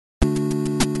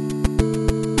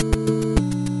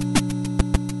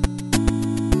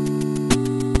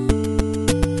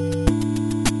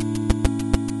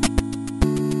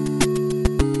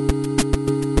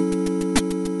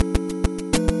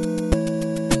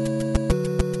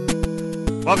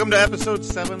Welcome to episode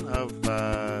 7 of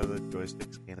the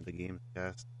Joysticks Canada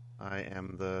Gamescast. I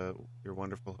am your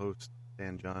wonderful host,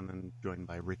 Dan John, and joined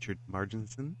by Richard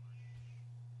Marginson.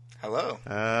 Hello.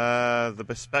 The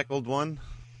bespectacled one.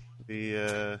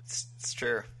 It's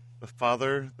true. The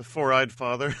father, the four-eyed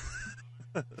father.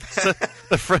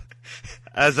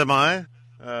 As am I.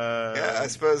 Yeah, I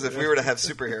suppose if we were to have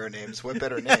superhero names, what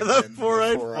better name the than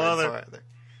four-eyed the four-eyed father.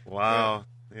 Wow.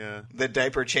 Yeah. The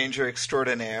diaper changer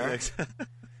extraordinaire.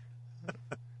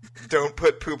 Don't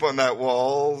put poop on that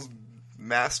wall,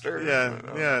 master.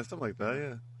 Yeah, something like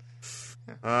that.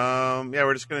 Yeah.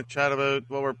 We're just gonna chat about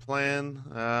what we're playing,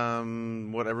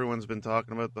 what everyone's been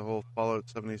talking about, the whole Fallout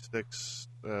 76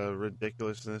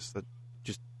 ridiculousness that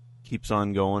just keeps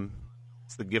on going.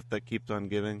 It's the gift that keeps on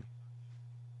giving.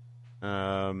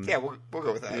 We'll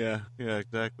go with that. Yeah,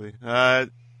 exactly.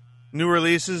 New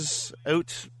releases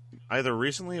out either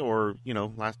recently or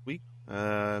last week,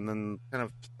 and then kind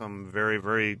of some very,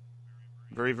 very,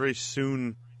 very, very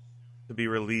soon to be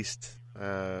released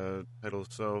titles.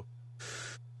 So,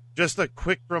 just a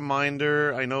quick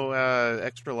reminder. I know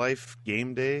Extra Life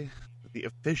Game Day, the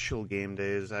official game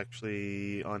day, is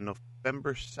actually on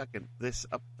November 2nd, this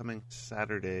upcoming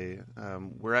Saturday.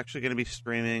 We're actually going to be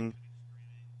streaming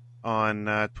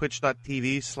on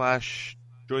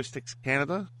twitch.tv/Joysticks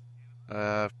Canada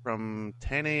from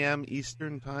 10 a.m.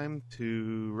 Eastern Time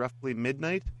to roughly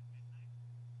midnight.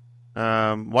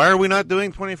 Why are we not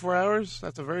doing 24 hours?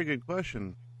 That's a very good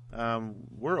question.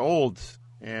 We're old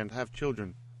and have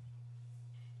children.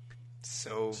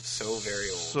 So very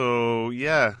old. So,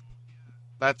 yeah,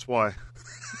 that's why.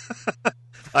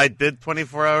 I did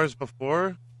 24 hours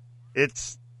before.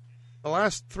 It's the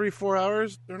last 3-4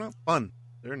 hours, they're not fun.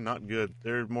 They're not good.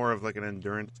 They're more of like an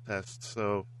endurance test.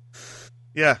 So,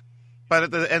 yeah. But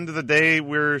at the end of the day,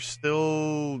 we're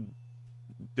still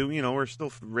we're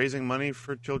still raising money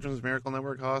for Children's Miracle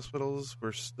Network hospitals.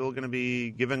 We're still going to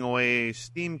be giving away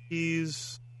Steam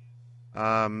keys.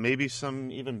 Maybe some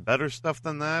even better stuff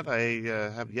than that.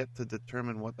 I have yet to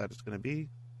determine what that is going to be.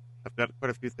 I've got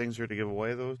quite a few things here to give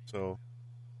away, though. So,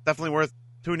 definitely worth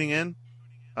tuning in.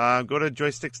 Go to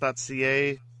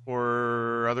joysticks.ca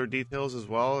for other details as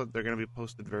well. They're going to be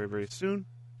posted very, very soon.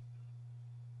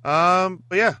 But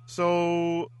yeah,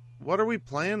 so what are we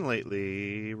playing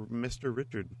lately, Mr.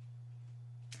 Richard?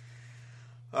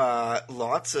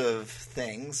 Lots of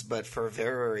things, but for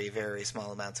very, very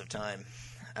small amounts of time.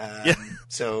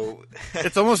 So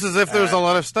it's almost as if there's a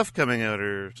lot of stuff coming out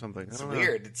or something. It's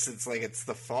weird. It's like it's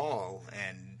the fall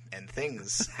and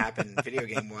things happen video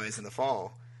game wise in the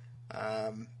fall.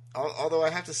 Although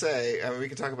I have to say, we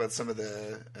can talk about some of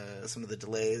the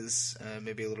delays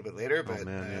maybe a little bit later. But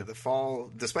the fall,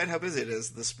 despite how busy it is,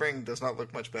 the spring does not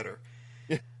look much better.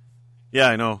 Yeah,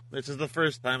 I know. This is the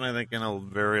first time I think in a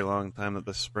very long time that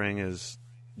the spring is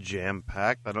jam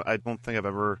packed. I don't think I've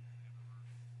ever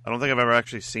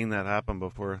actually seen that happen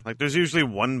before. Like, there's usually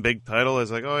one big title.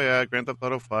 It's like, oh yeah, Grand Theft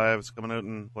Auto 5 is coming out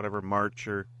in whatever March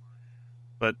or.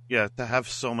 But yeah, to have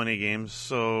so many games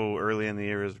so early in the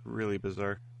year is really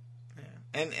bizarre.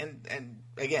 And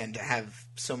again, to have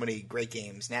so many great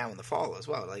games now in the fall as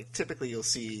well. Like, typically you'll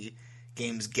see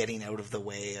games getting out of the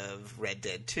way of Red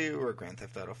Dead 2 or Grand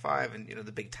Theft Auto 5, and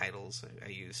the big titles. I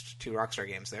used 2 Rockstar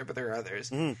games there, but there are others.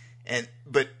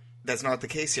 But that's not the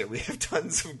case here. We have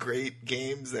tons of great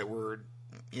games that were,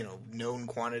 known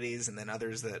quantities, and then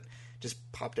others that just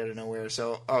popped out of nowhere.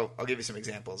 So, I'll give you some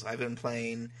examples. I've been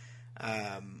playing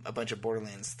a bunch of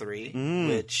Borderlands 3,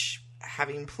 which,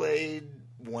 having played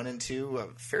 1 and 2 a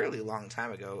fairly long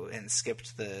time ago and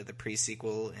skipped the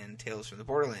pre-sequel and Tales from the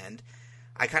Borderland,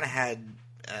 I kind of had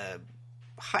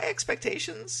high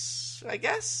expectations, I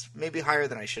guess. Maybe higher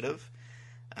than I should have,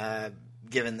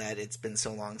 given that it's been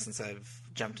so long since I've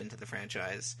jumped into the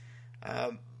franchise.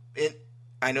 I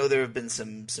know there have been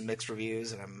some mixed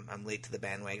reviews, and I'm late to the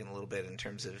bandwagon a little bit in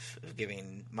terms of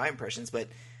giving my impressions, but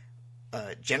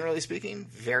generally speaking,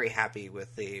 very happy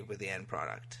with the end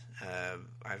product.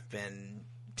 I've been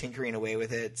tinkering away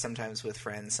with it, sometimes with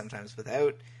friends, sometimes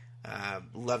without.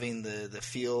 Loving the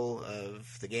feel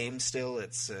of the game still.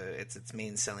 It's its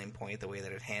main selling point, the way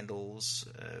that it handles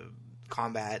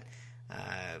combat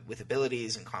with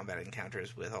abilities and combat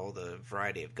encounters with all the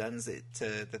variety of guns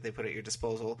that they put at your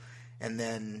disposal. And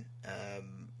then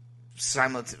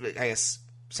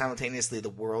simultaneously the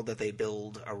world that they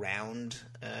build around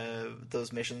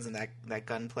those missions and that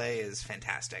gunplay is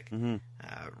fantastic. Mm-hmm.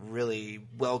 Really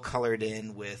well colored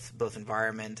in with both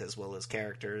environment as well as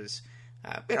characters.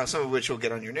 Some of which will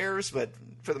get on your nerves, but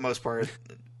for the most part,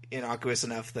 innocuous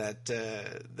enough that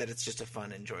it's just a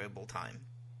fun, enjoyable time.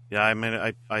 Yeah,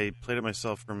 I played it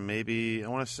myself for maybe, I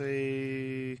want to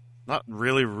say, not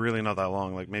really, really not that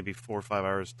long, like maybe 4 or 5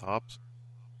 hours tops.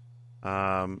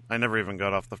 I never even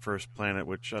got off the first planet,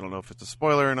 which I don't know if it's a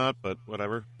spoiler or not, but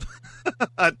whatever.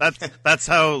 That's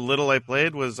how little I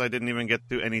played. Was I didn't even get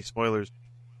to any spoilers.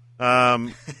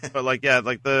 But like, yeah,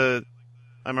 like I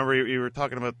remember you were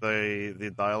talking about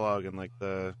the dialogue and like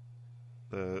the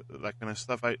that kind of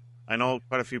stuff. I know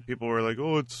quite a few people were like,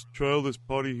 "Oh, it's childish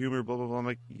potty humor," blah blah blah. I'm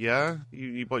like, yeah,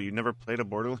 you never played a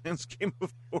Borderlands game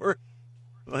before?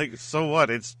 Like, so what?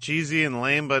 It's cheesy and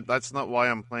lame, but that's not why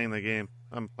I'm playing the game.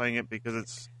 I'm playing it because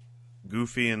it's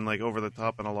goofy and like over the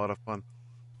top and a lot of fun.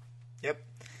 Yep.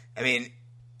 I mean,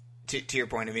 to your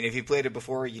point, I mean, if you played it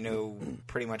before, you know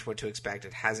pretty much what to expect.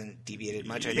 It hasn't deviated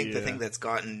much. I think the thing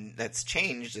that's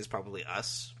changed is probably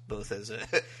us, both as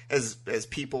as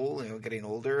people, you know, getting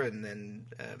older, and then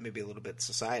maybe a little bit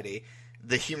society.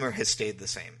 The humor has stayed the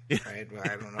same, right?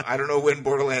 I don't know when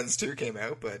Borderlands 2 came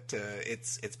out, but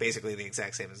it's basically the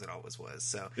exact same as it always was.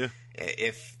 So Yeah.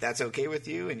 if that's okay with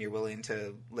you and you're willing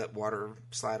to let water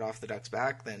slide off the duck's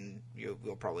back, then you'll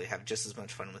probably have just as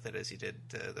much fun with it as you did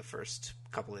the first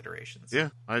couple iterations. Yeah,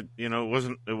 it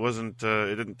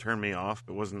didn't turn me off.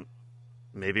 It wasn't.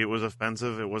 Maybe it was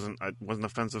offensive. It wasn't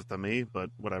offensive to me, but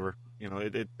whatever. You know,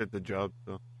 it did the job.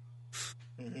 So.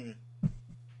 Mm-hmm.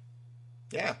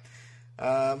 Yeah.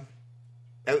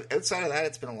 Outside of that,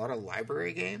 it's been a lot of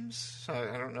library games. So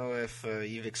I don't know if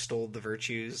you've extolled the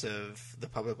virtues of the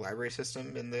public library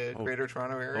system in the Greater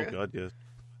Toronto area. Oh God, yes.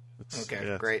 Okay,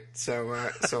 yeah. Great. So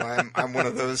I'm one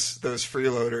of those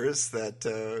freeloaders that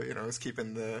is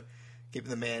keeping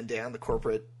the man down, the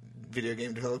corporate video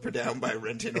game developer down by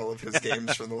renting all of his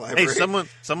games from the library. Hey,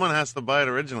 someone has to buy it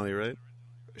originally, right?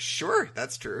 Sure,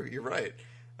 that's true. You're right.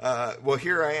 Well,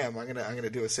 here I am. I'm gonna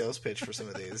do a sales pitch for some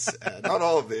of these. Not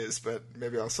all of these, but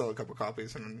maybe I'll sell a couple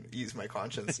copies and ease my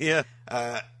conscience. Yeah.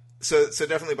 So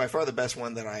definitely by far the best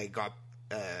one that I got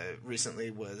recently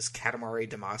was Katamari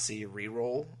Damacy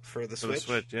Reroll for the Switch.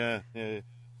 For the Switch, yeah.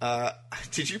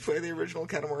 Did you play the original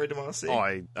Katamari Damacy? Oh,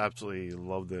 I absolutely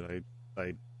loved it.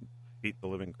 I beat the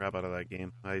living crap out of that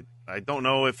game. I don't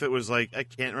know if it was like, I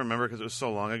can't remember because it was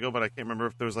so long ago, but I can't remember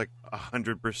if there was like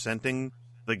 100%ing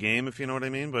the game, if you know what I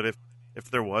mean. But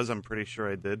if there was, I'm pretty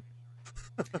sure I did.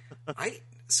 I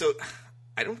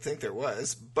don't think there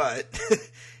was, but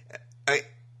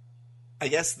I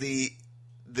guess the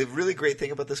really great thing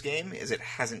about this game is it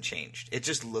hasn't changed. It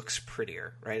just looks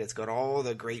prettier, right? It's got all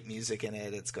the great music in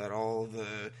it. It's got all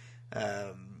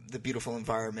the beautiful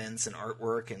environments and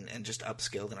artwork, and just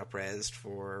upscaled and upresed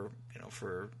for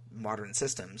modern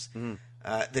systems. Mm.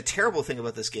 The terrible thing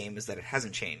about this game is that it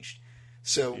hasn't changed.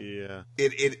 So yeah.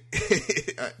 it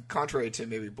contrary to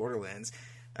maybe Borderlands,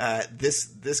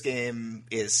 this game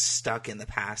is stuck in the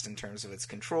past in terms of its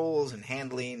controls and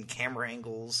handling, camera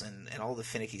angles, and all the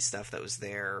finicky stuff that was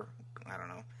there, I don't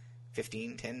know,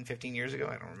 15 years ago?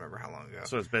 I don't remember how long ago.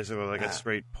 So it's basically like a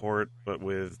straight port, but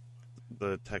with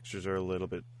the textures are a little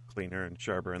bit cleaner and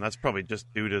sharper, and that's probably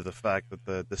just due to the fact that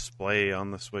the display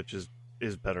on the Switch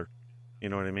is better. You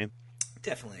know what I mean?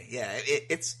 Definitely, yeah.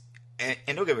 It's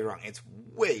and don't get me wrong, it's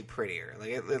way prettier. Like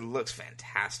it looks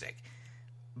fantastic,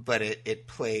 but it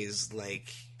plays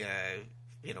like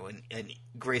an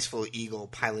graceful eagle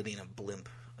piloting a blimp.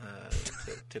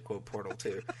 To quote Portal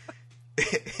 2,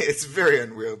 it's very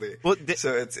unwieldy. Well,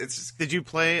 so it's just... Did you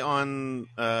play on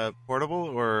portable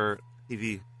or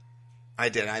TV? I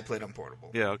did. I played on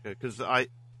portable. Yeah, okay. Because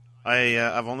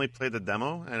I've only played the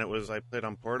demo, and I played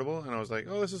on portable, and I was like,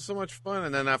 oh, this is so much fun.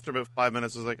 And then after about 5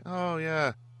 minutes, I was like, oh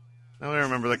yeah, now I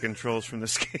remember the controls from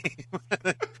this game.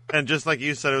 And just like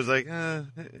you said, it was like,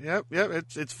 yep,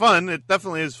 it's fun. It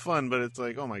definitely is fun, but it's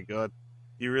like, oh my god,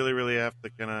 you really, really have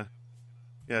to kind of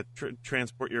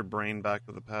transport your brain back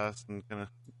to the past and kind of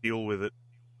deal with it.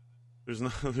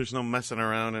 There's no messing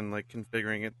around and like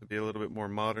configuring it to be a little bit more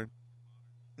modern.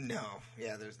 No,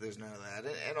 yeah, there's none of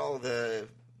that, and all the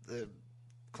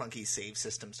clunky save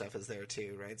system stuff is there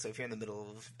too, right? So if you're in the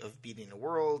middle of beating a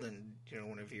world and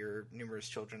one of your numerous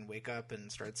children wake up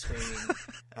and start screaming,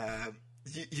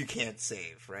 you can't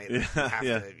save, right?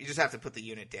 You just have to put the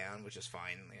unit down, which is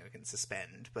fine. You can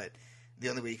suspend, but the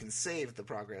only way you can save the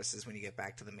progress is when you get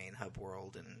back to the main hub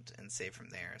world and save from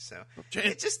there. So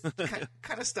it's just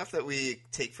kind of stuff that we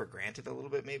take for granted a little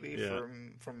bit, maybe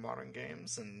from modern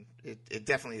games, and it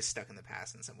definitely is stuck in the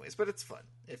past in some ways. But it's fun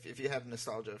if you have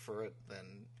nostalgia for it,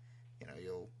 then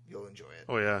you'll enjoy it.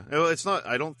 Oh yeah, well, it's not.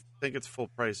 I don't think it's full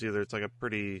price either. It's like a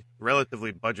pretty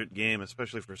relatively budget game,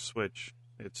 especially for Switch.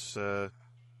 It's I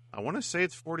want to say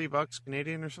it's $40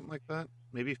 Canadian or something like that,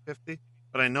 maybe 50.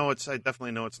 But I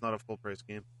definitely know it's not a full price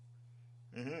game.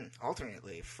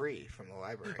 Alternately, free from the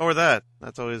library. Or that.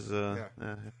 That's always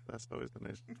that's always the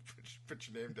nice. Put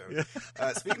your name down.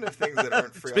 Yeah. Speaking of things that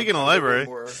aren't free, Speaking of library.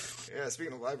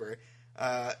 Speaking of library.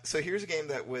 So here's a game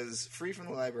that was free from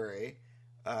the library,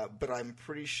 but I'm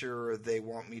pretty sure they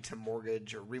want me to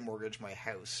mortgage or remortgage my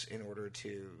house in order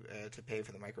to pay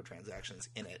for the microtransactions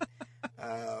in it.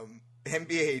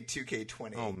 NBA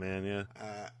 2K20. Oh man, yeah.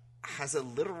 Has a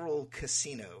literal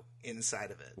casino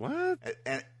inside of it. What?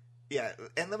 And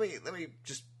let me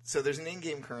just so there's an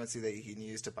in-game currency that you can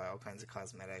use to buy all kinds of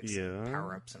cosmetics, and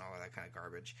power-ups, and all of that kind of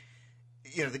garbage.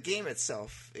 You know, the game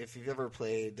itself, if you've ever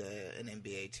played an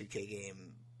NBA 2K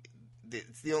game,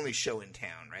 it's the only show in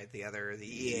town, right? The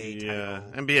EA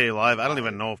title. NBA Live. I don't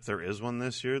even know if there is one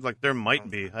this year. Like, there might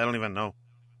be. I don't even know.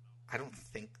 I don't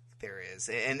think there is.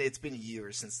 And it's been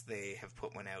years since they have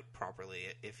put one out properly,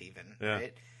 if even,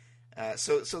 right?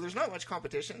 So there's not much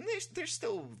competition. They're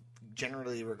still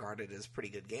generally regarded as pretty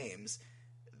good games.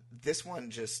 This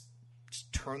one just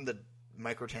turned the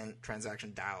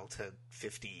microtransaction dial to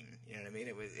 15. You know what I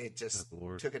mean? It just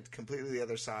took it completely the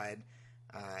other side.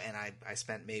 And I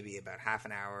spent maybe about half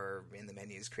an hour in the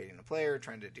menus creating a player,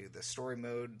 trying to do the story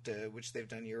mode, which they've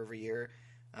done year over year.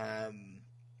 And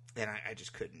I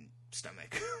just couldn't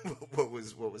stomach what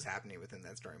was happening within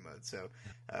that story mode. So,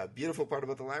 beautiful part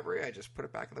about the library, I just put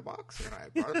it back in the box and I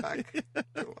brought it back to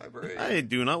the library. I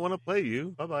do not want to play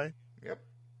you. Bye bye. Yep.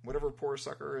 Whatever poor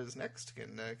sucker is next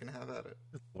can have at it.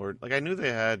 Lord, like I knew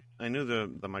the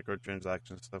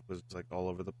microtransaction stuff was like all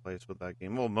over the place with that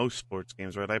game. Well, most sports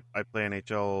games, right? I play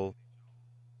NHL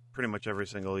pretty much every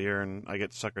single year, and I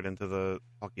get suckered into the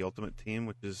Hockey Ultimate Team,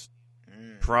 which is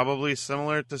probably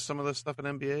similar to some of the stuff in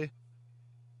NBA.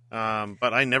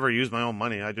 But I never use my own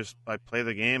money. I play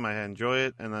the game, I enjoy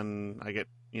it, and then I get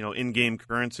in-game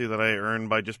currency that I earn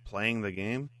by just playing the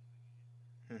game.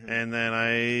 And then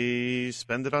I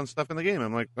spend it on stuff in the game.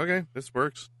 I'm like, okay, this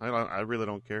works. I really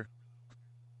don't care.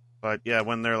 But yeah,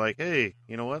 when they're like, hey,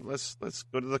 you know what? Let's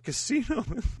go to the casino.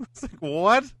 It's like,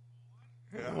 what?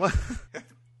 Yeah. What?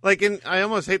 Like I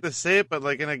almost hate to say it, but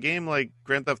like in a game like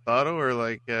Grand Theft Auto or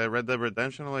like Red Dead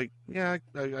Redemption, I'm like, yeah,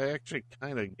 I actually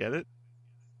kind of get it.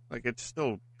 Like it's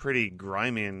still pretty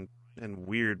grimy and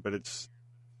weird, but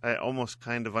I almost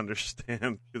kind of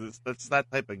understand because that's that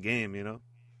type of game,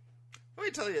 Let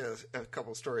me tell you a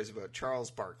couple stories about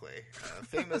Charles Barkley, a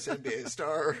famous NBA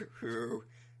star who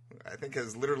I think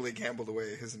has literally gambled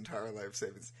away his entire life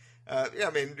savings. I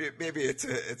mean, maybe it's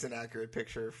an accurate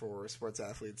picture for sports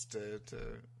athletes to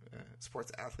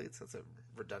sports athletes. That's a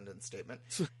redundant statement.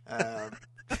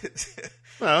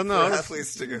 Well, no, for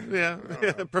athletes to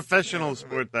go. Professional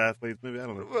sports athletes. Maybe I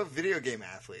don't know. Well, video game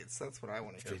athletes. That's what I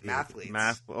want to hear.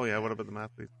 Mathletes. Oh yeah, what about the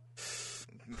mathletes?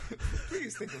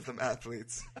 Please think of them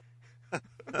athletes.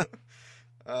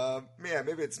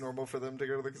 Maybe it's normal for them to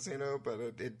go to the casino, but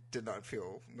it did not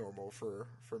feel normal for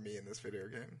me in this video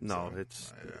game. No,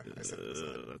 so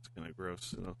that's kind of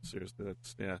gross. Seriously,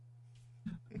 that's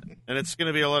and it's going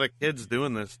to be a lot of kids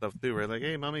doing this stuff too, right? Like,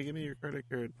 hey, mommy, give me your credit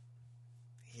card.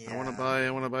 Yeah. I want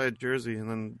to buy a jersey, and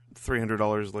then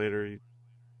 $300 later,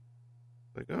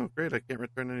 like, oh great, I can't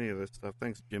return any of this stuff.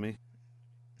 Thanks, Jimmy.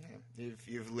 Yeah.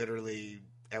 You've literally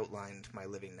outlined my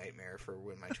living nightmare for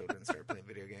when my children start playing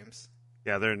video games.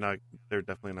 Yeah, they're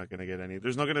definitely not going to get any.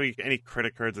 There's not going to be any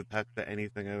credit cards attached to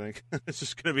anything, I think. It's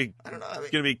just going to be, I don't know. It's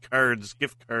going to be cards,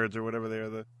 gift cards, or whatever they are,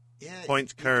 the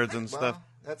points cards and stuff.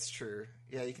 That's true.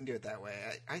 Yeah, you can do it that way.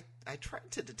 I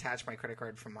tried to detach my credit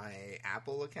card from my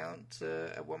Apple account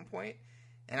at one point,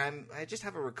 and I just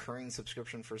have a recurring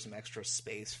subscription for some extra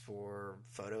space for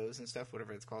photos and stuff,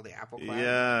 whatever it's called, the Apple Cloud.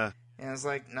 Yeah. And I was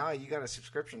like, no, you got a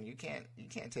subscription. You can't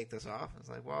take this off. I was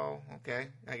like, well, okay,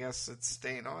 I guess it's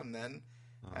staying on then.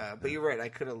 But you're right. I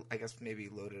could have, I guess, maybe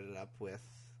loaded it up with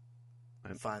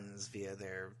funds via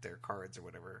their cards or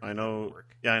whatever. I know.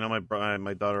 Yeah, I know.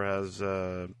 My daughter has.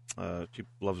 She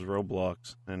loves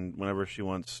Roblox, and whenever she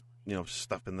wants,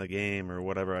 stuff in the game or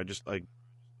whatever,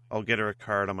 I'll get her a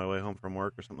card on my way home from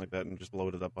work or something like that, and just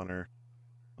load it up on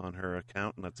her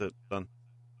account, and that's it. Done.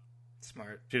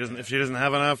 Smart. If she doesn't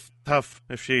have enough, tough.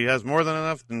 If she has more than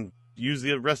enough, then use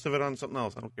the rest of it on something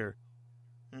else. I don't care.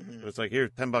 But it's like, here,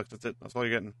 $10. That's it. That's all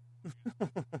you're getting.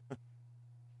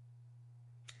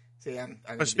 See, I'm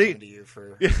going to be coming to you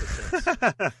for tips.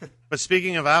 But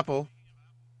speaking of Apple,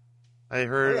 I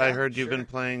heard you've been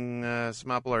playing some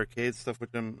Apple Arcade stuff,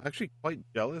 which I'm actually quite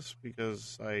jealous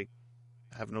because I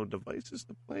have no devices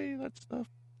to play that stuff.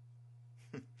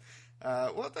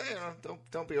 Well,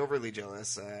 don't be overly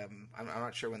jealous. I'm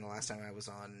not sure when the last time I was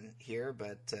on here,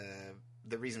 but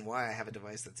the reason why I have a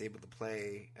device that's able to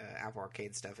play Apple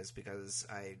Arcade stuff is because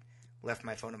I left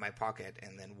my phone in my pocket,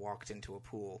 and then walked into a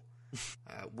pool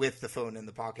with the phone in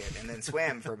the pocket, and then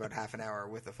swam for about half an hour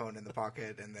with the phone in the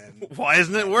pocket, and then why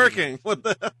isn't it working? What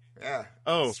the? Yeah.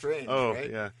 Oh, strange. Oh,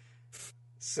 right? yeah.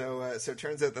 So it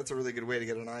turns out that's a really good way to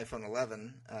get an iPhone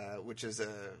 11, which is a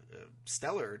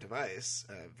stellar device,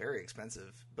 very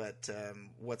expensive. But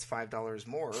what's $5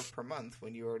 more per month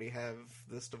when you already have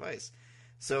this device?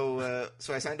 So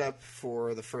I signed up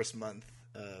for the first month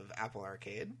of Apple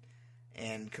Arcade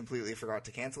and completely forgot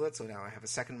to cancel it. So now I have a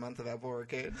second month of Apple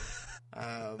Arcade.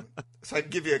 So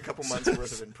I'd give you a couple months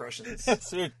worth of impressions.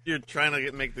 So you're trying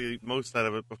to make the most out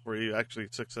of it before you actually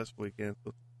successfully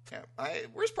cancel. Yeah,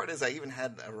 worst part is I even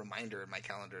had a reminder in my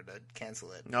calendar to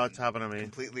cancel it. No, it's happened to me.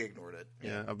 Completely ignored it.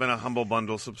 Yeah, I've been a Humble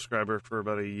Bundle subscriber for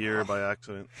about a year by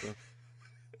accident.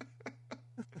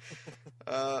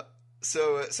 So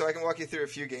I can walk you through a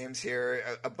few games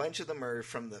here. A bunch of them are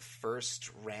from the first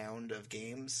round of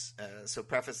games. So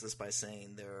preface this by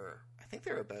saying I think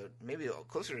there are about maybe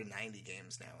closer to 90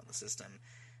 games now on the system.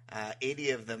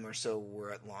 80 of them or so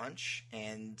were at launch,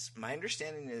 and my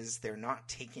understanding is they're not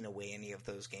taking away any of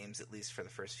those games, at least for the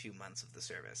first few months of the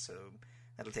service. So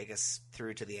that'll take us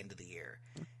through to the end of the year.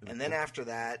 And then after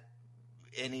that,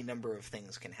 any number of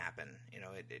things can happen.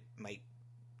 It might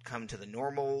come to the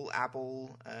normal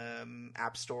Apple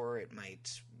App Store. It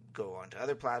might go onto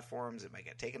other platforms. It might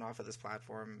get taken off of this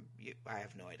platform. I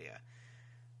have no idea.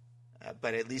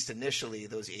 But at least initially,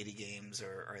 those 80 games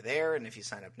are there, and if you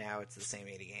sign up now, it's the same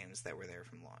 80 games that were there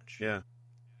from launch. Yeah.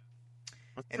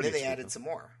 And then they added some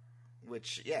more,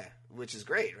 which is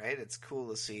great, right? It's cool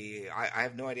to see. I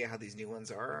have no idea how these new ones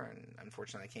are, and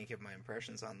unfortunately, I can't give my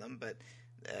impressions on them, but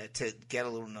to get a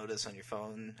little notice on your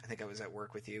phone, I think I was at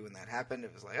work with you when that happened.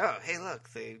 It was like, oh, hey, look,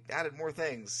 they added more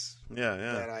things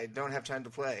that I don't have time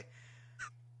to play.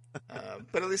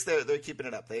 But at least they're keeping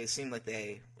it up. They seem like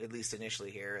they, at least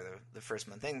initially here, the first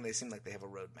month thing, they seem like they have a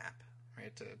roadmap,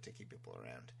 right, to keep people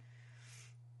around.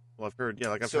 Well, I've heard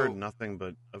heard nothing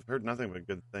but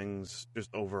good things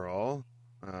just overall.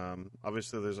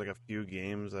 Obviously, there's like a few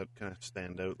games that kind of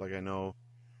stand out. Like I know,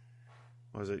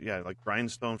 like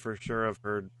Grindstone for sure. I've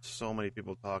heard so many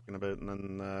people talking about,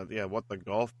 and then What the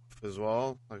Golf as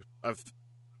well. Like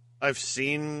I've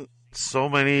seen so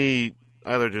many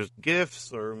either just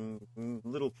GIFs or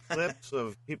little clips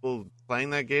of people playing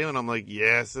that game, and I'm like,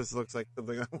 yes, this looks like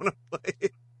something I want to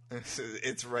play.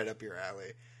 It's right up your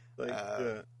alley.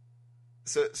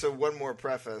 So one more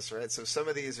preface, right? So some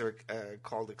of these are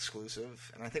called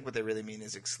exclusive, and I think what they really mean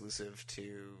is exclusive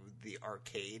to the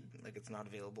arcade. Like it's not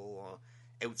available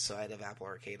outside of Apple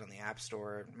Arcade on the App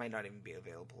Store. It might not even be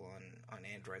available on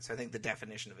Android. So I think the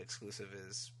definition of exclusive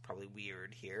is probably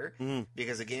weird here,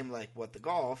 because a game like What the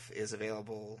Golf is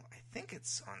available, I think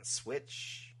it's on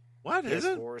Switch. What is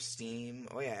it? PS4, Steam.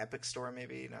 Oh yeah, Epic Store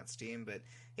maybe, not Steam, but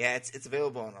yeah, it's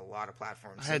available on a lot of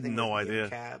platforms. I had no idea.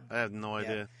 NeoCab. I have no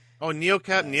idea. Oh,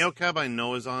 NeoCab. NeoCab I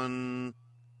know is on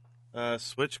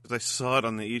Switch because I saw it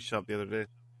on the eShop the other day.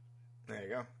 There you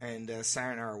go. And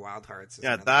Sayonara Wild Hearts. Is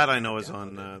that I know is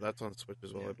on. That's on Switch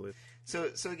as well, I believe. So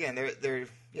again, they're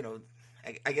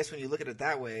I guess when you look at it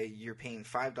that way, you're paying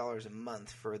 $5 a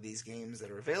month for these games that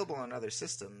are available on other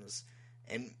systems,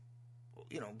 and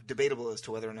debatable as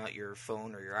to whether or not your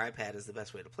phone or your iPad is the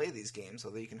best way to play these games.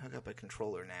 Although you can hook up a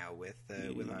controller now with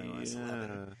iOS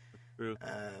 11. True.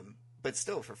 But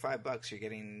still, for $5, you're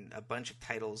getting a bunch of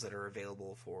titles that are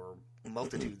available for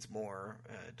multitudes more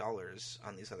dollars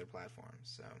on these other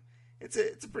platforms. So it's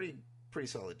a pretty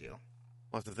solid deal.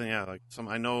 Well, that's the thing,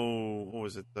 I know, what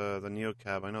was it, the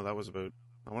NeoCab, I know that was about,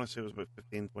 I want to say it was about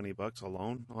 $15-20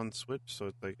 alone on Switch, so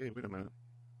it's like, hey, wait a minute,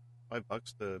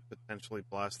 $5 to potentially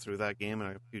blast through that game in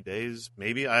a few days,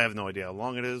 maybe, I have no idea how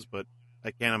long it is, but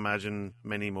I can't imagine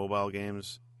many mobile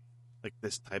games, like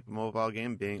this type of mobile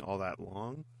game, being all that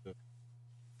long. So.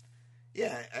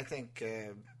 Yeah, I think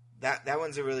that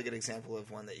one's a really good example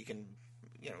of one that you can,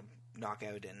 knock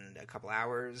out in a couple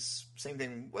hours. Same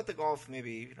thing with the Golf,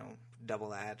 maybe, double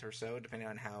that or so, depending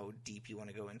on how deep you want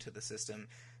to go into the system.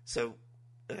 So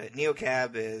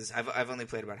NeoCab is, I've only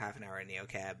played about half an hour in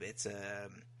NeoCab. It's a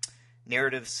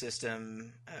narrative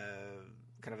system,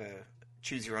 kind of a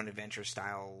choose-your-own-adventure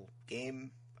style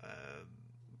game.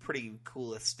 Pretty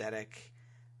cool aesthetic.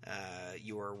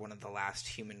 You are one of the last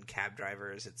human cab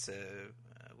drivers. It's a,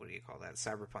 what do you call that,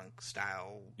 cyberpunk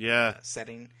style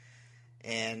setting.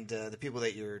 And the people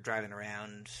that you're driving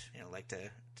around, like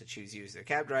to choose you as their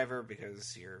cab driver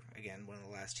because you're, again, one of the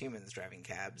last humans driving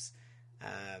cabs.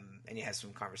 And you have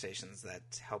some conversations that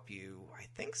help you, I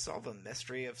think, solve a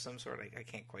mystery of some sort. I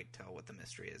can't quite tell what the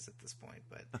mystery is at this point,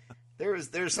 but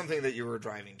there's something that you were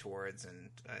driving towards, and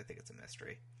I think it's a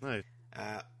mystery. Nice.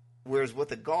 Whereas What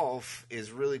the Golf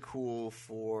is really cool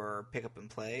for pick up and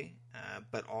play,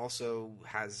 but also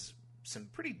has some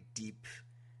pretty deep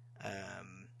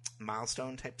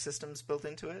milestone type systems built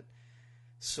into it.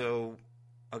 So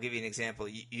I'll give you an example.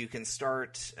 You can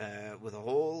start with a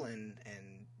hole, and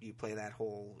you play that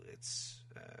hole. It's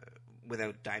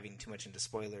without diving too much into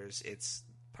spoilers, it's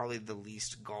probably the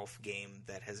least golf game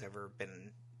that has ever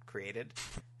been created,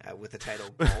 with the title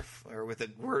golf, or with the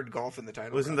word golf in the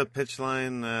title. Wasn't the pitch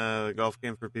line a golf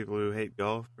game for people who hate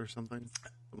golf or something?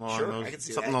 Sure, I can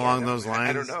see something that. along those lines.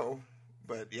 I don't know,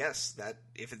 but yes, that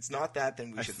if it's not that,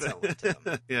 then we should sell it to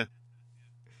them. Yeah.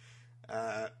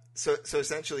 So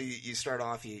essentially, you start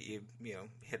off, you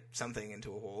hit something into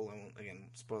a hole. I won't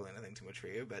again spoil anything too much for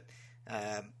you, but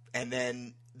and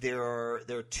then there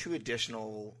are 2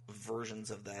 additional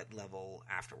versions of that level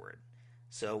afterward.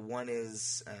 So one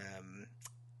is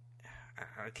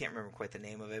I can't remember quite the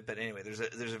name of it, but anyway, there's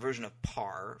a version of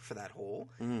par for that hole,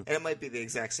 and it might be the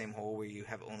exact same hole where you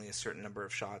have only a certain number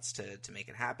of shots to make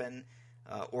it happen,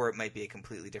 or it might be a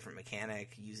completely different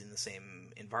mechanic using the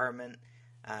same environment.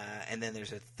 And then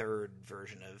there's a third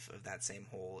version of that same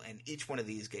hole, and each one of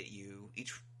these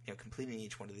completing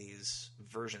each one of these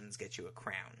versions gets you a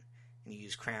crown, and you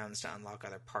use crowns to unlock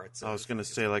other parts. I was going to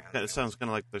say, it sounds kind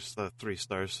of like there's the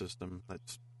 3-star system.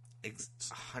 That's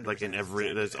 100% like in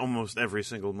there's almost every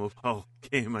single mobile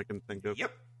game I can think of.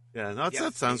 Yep. Yeah, no,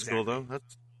 that sounds cool though.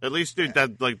 That's at least you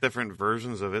had like different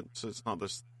versions of it, so it's not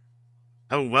just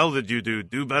how well did you do?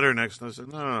 Do better next. And I said,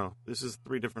 no. This is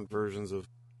 3 different versions of.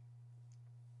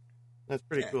 That's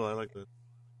pretty cool. I like that.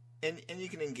 And you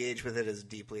can engage with it as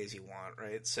deeply as you want,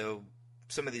 right? So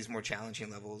some of these more challenging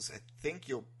levels,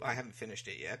 I haven't finished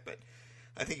it yet, but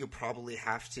I think you'll probably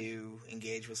have to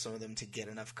engage with some of them to get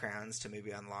enough crowns to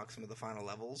maybe unlock some of the final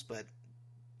levels, but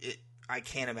I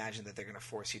can't imagine that they're going to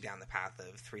force you down the path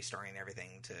of 3-starring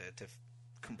everything to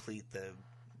complete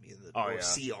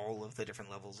see all of the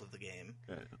different levels of the game.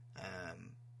 Yeah.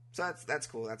 So that's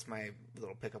cool. That's my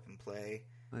little pick up and play.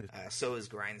 Nice. So is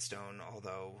Grindstone,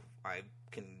 although I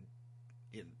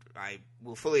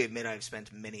will fully admit I've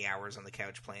spent many hours on the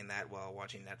couch playing that while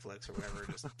watching Netflix or whatever,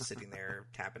 just sitting there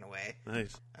tapping away.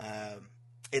 Nice.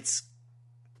 It's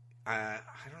I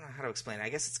don't know how to explain it. I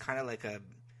guess it's kind of like a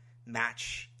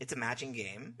match. It's a matching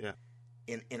game. Yeah.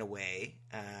 In a way,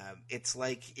 it's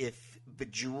like if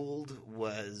Bejeweled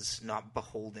was not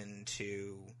beholden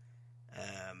to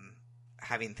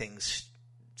having things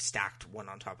stacked one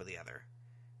on top of the other.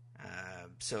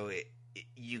 So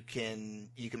you can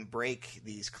break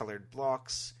these colored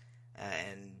blocks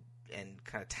and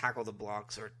kind of tackle the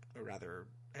blocks, or rather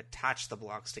attach the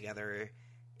blocks together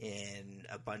in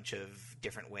a bunch of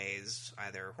different ways,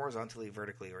 either horizontally,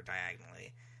 vertically, or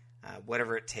diagonally.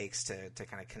 Whatever it takes to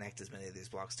kind of connect as many of these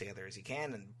blocks together as you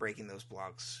can, and breaking those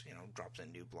blocks, drops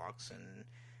in new blocks, and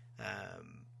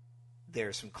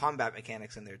there's some combat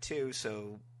mechanics in there too.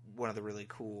 So one of the really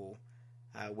cool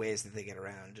ways that they get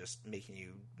around just making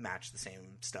you match the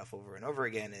same stuff over and over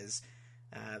again is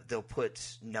they'll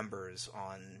put numbers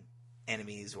on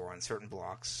enemies or on certain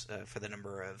blocks for the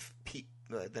number of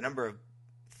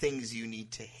things you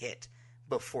need to hit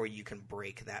before you can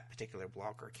break that particular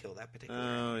block or kill that particular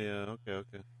enemy. Yeah,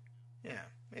 okay. Yeah,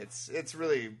 it's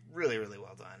really, really, really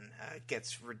well done. It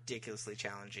gets ridiculously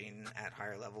challenging at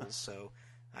higher levels, so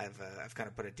I've kind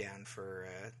of put it down for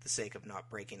the sake of not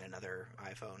breaking another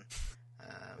iPhone.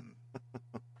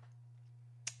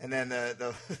 And then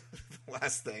the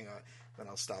last thing, then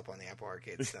I'll stop on the Apple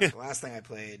Arcade stuff. The last thing I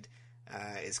played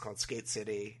is called Skate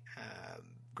City.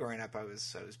 Growing up, I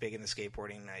was big into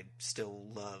skateboarding. I still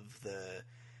love the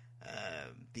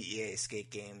EA Skate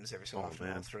games. Every so often,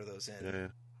 I'll throw those in. Yeah.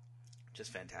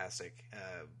 Just fantastic.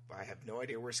 I have no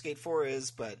idea where Skate 4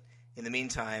 is, but in the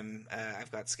meantime,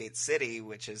 I've got Skate City,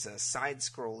 which is a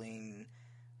side-scrolling,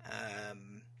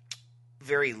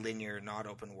 very linear, not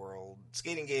open world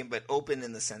skating game, but open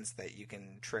in the sense that you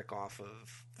can trick off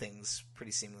of things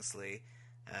pretty seamlessly.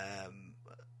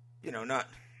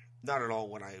 Not at all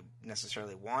what I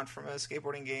necessarily want from a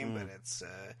skateboarding game, but it's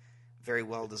very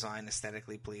well designed,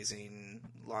 aesthetically pleasing,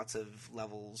 lots of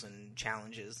levels and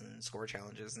challenges and score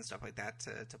challenges and stuff like that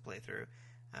to play through.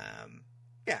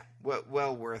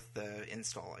 Well worth the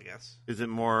install, I guess. Is it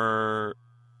more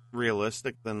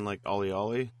realistic than like Ollie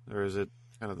Ollie, or is it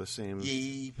kind of the same?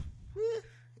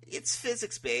 It's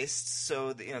physics based,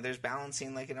 so there's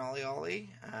balancing like in Ollie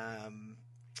Ollie,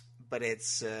 but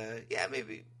it's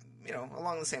maybe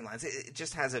along the same lines. It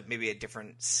just has maybe a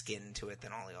different skin to it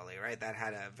than Ollie Ollie, right? That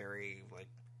had a very like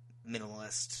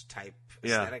minimalist type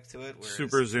aesthetic to it,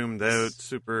 super zoomed out,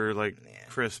 super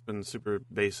crisp and super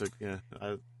basic. Yeah.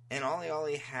 And Ollie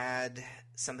Ollie had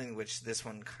something which this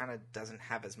one kind of doesn't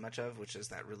have as much of, which is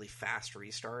that really fast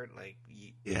restart. Like,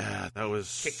 that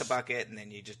was kick the bucket and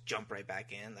then you just jump right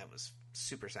back in. That was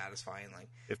super satisfying. Like,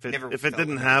 if it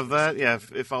didn't have that,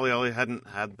 if Ollie Ollie hadn't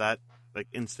had that like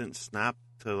instant snap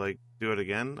to like do it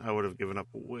again, I would have given up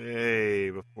way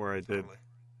before I did. Totally.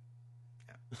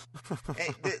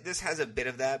 This has a bit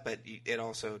of that, but it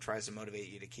also tries to motivate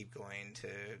you to keep going. To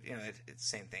it's the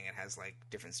same thing. It has like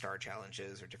different star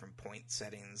challenges or different point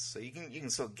settings, so you can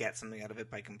still get something out of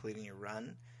it by completing your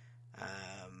run.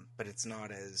 But it's not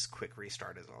as quick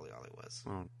restart as Ollie Ollie was.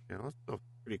 Oh yeah, that's still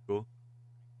pretty cool.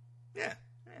 Yeah,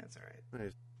 it's all right.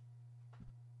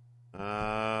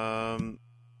 Nice.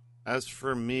 As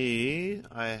for me,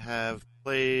 I have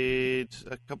played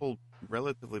a couple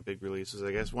relatively big releases,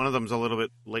 I guess. One of them's a little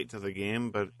bit late to the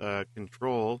game, but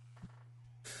Control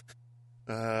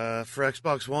for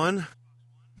Xbox One,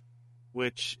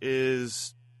 which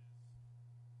is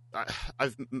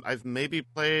I've maybe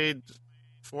played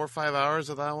 4 or 5 hours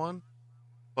of that one,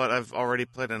 but I've already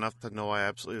played enough to know I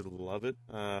absolutely love it.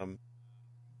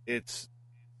 It's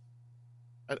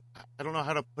I don't know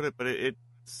how to put it, but it's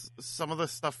some of the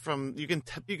stuff from you can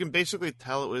basically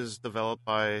tell it was developed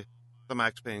by the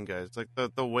Max Payne guys. Like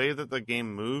the way that the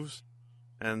game moves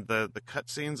and the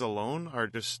cutscenes alone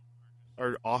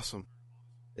are awesome.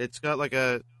 It's got like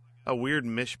a weird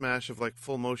mishmash of like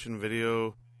full motion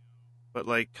video, but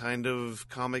like kind of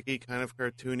comic-y, kind of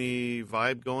cartoony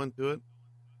vibe going to it.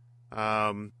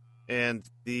 And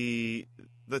the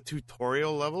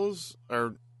tutorial levels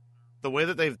are the way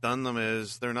that they've done them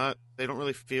is they don't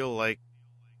really feel like,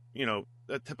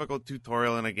 a typical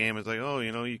tutorial in a game is like, oh,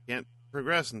 you can't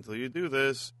progress until you do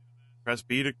this. Press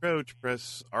B to crouch.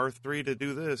 Press R3 to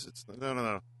do this. It's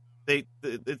no.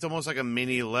 It's almost like a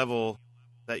mini level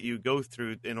that you go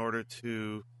through in order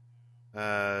to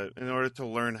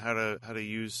learn how to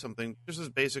use something just as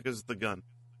basic as the gun,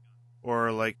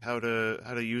 or like how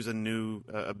to use a new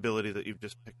ability that you've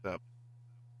just picked up.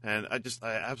 And I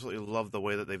absolutely love the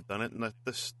way that they've done it, and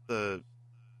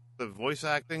the voice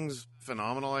acting's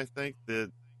phenomenal. I think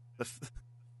the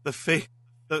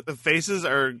faces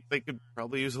they could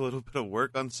probably use a little bit of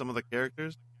work on some of the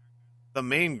characters. The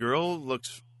main girl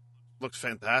looks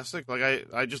fantastic. Like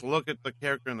I just look at the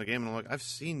character in the game and I'm like, I've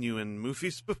seen you in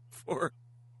movies before.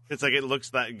 It's like it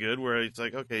looks that good where it's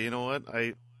like, okay, you know what?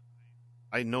 I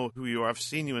know who you are. I've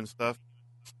seen you in stuff.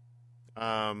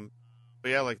 But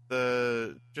yeah, like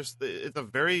it's a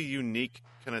very unique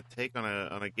kind of take on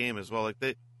a game as well. Like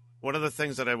one of the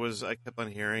things that I kept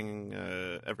on hearing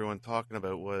everyone talking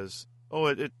about was,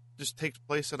 it just takes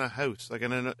place in a house, like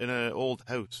in an old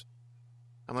house.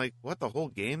 I'm like, what, the whole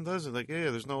game does? And like, yeah,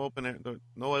 there's no open air,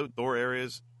 no outdoor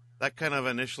areas. That kind of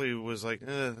initially was like,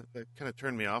 that kind of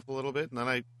turned me off a little bit. And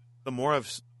then the more I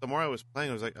was playing,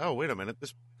 I was like, oh, wait a minute,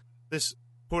 this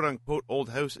quote unquote old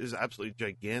house is absolutely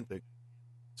gigantic.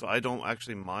 So I don't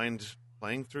actually mind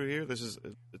playing through here. It's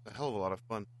a hell of a lot of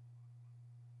fun.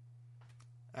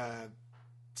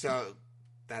 So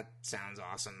that sounds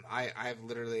awesome. I've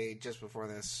literally, just before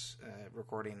this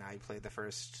recording, I played the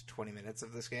first 20 minutes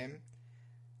of this game.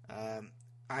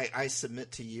 I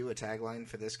submit to you a tagline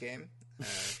for this game,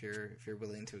 if you're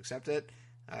willing to accept it.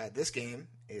 This game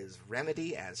is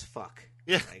Remedy as fuck.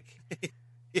 Yeah,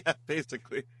 yeah,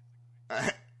 basically.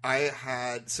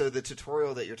 So the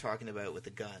tutorial that you're talking about with the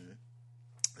gun,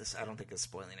 this I don't think is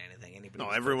spoiling anything.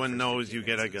 Everyone knows you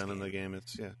get a gun in the game.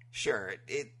 It's sure.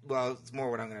 It's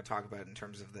more what I'm going to talk about in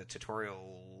terms of the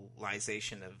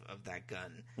tutorialization of that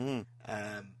gun.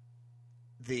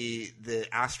 The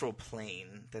astral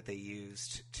plane that they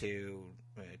used to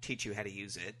teach you how to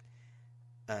use it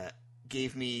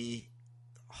gave me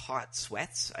hot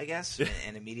sweats, I guess,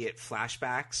 and immediate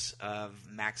flashbacks of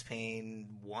Max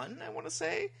Payne 1, I want to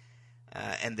say,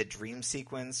 and the dream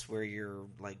sequence where you're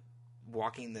like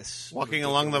walking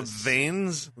along the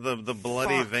veins, the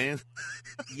bloody veins.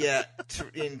 Yeah,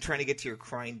 trying to get to your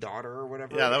crying daughter or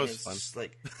whatever. Yeah, that was fun.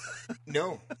 Like,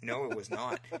 no, it was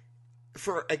not.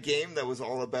 For a game that was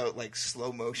all about like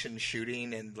slow motion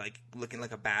shooting and like looking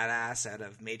like a badass out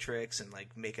of Matrix and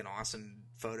like making awesome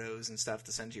photos and stuff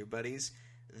to send to your buddies,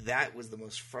 that was the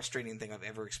most frustrating thing I've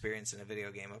ever experienced in a video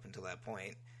game up until that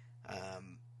point.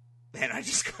 And I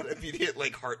just got immediate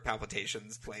like heart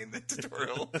palpitations playing the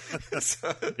tutorial.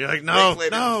 So, you're like,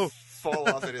 no, fall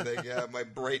off anything. Yeah, my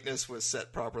brightness was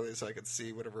set properly so I could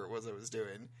see whatever it was I was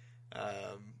doing.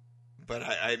 But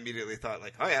I immediately thought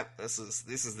like, oh yeah, this is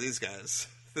these guys.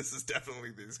 This is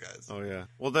definitely these guys. Oh yeah.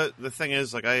 Well, the thing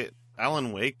is, like,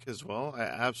 Alan Wake as well. I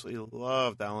absolutely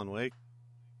loved Alan Wake.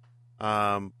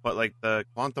 But like the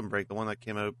Quantum Break, the one that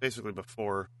came out basically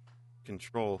before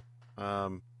Control,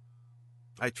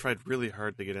 I tried really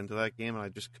hard to get into that game, and I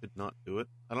just could not do it.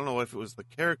 I don't know if it was the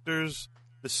characters.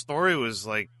 The story was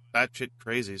like batshit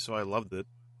crazy, so I loved it.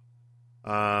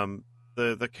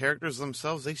 The characters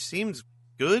themselves, they seemed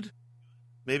good,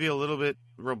 maybe a little bit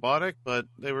robotic, but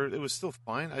it was still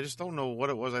fine. I just don't know what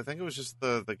it was. I think it was just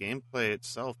the gameplay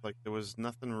itself. Like there was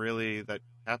nothing really that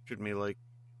captured me. Like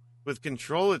with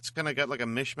Control, it's kind of got like a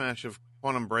mishmash of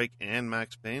Quantum Break and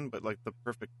Max Payne, but like the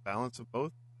perfect balance of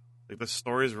both. Like the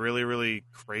story is really, really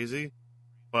crazy,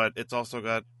 but it's also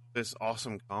got this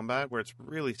awesome combat where it's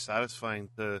really satisfying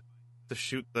to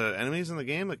shoot the enemies in the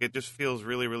game. Like it just feels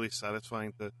really, really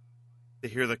satisfying to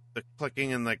hear the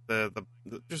clicking and like the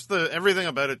just the everything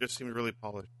about it just seems really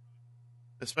polished.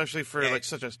 Especially for like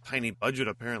such a tiny budget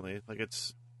apparently. Like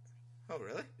it's Oh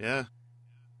really? Yeah.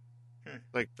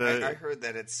 Like I heard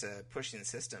that it's pushing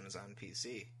systems on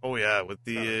PC. Oh yeah, with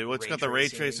the it's got the ray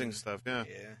tracing stuff, yeah.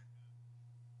 Yeah.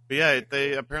 But yeah,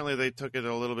 they took it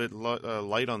a little bit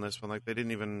light on this one. Like they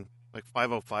didn't even like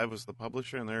 505 was the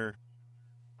publisher, and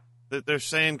they're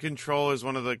saying Control is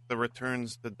one of the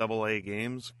returns to AA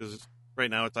games because right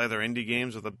now it's either indie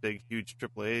games or the big huge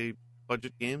AAA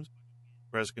budget games,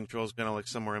 whereas Control is kind of like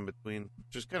somewhere in between.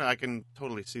 Just kind of I can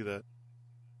totally see that.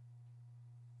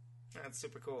 That's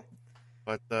super cool.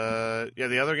 But yeah,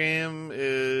 the other game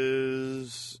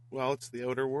is it's The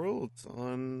Outer Worlds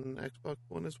on Xbox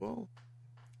One as well.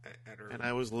 And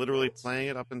I was literally playing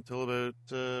it up until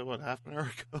about half an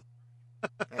hour ago.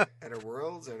 Outer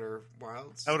Worlds, Outer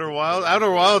Wilds.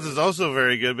 Outer Wilds is also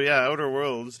very good, but yeah, Outer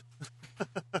Worlds.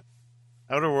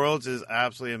 Outer Worlds is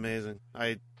absolutely amazing.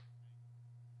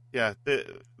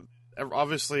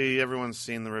 Obviously everyone's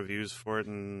seen the reviews for it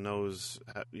and knows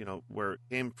where it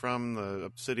came from. The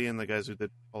Obsidian, the guys who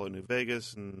did Fallout New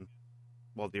Vegas, and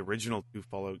the original 2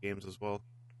 Fallout games as well.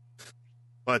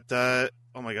 But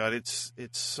oh my god, it's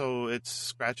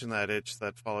scratching that itch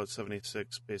that Fallout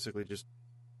 76 basically just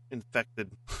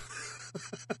infected.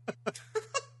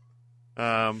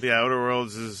 Outer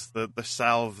Worlds is the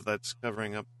salve that's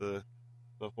covering up the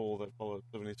hole that Fallout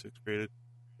 76 created.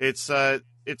 It's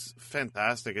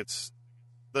fantastic. It's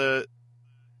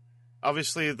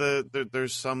obviously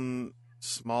there's some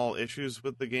small issues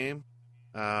with the game,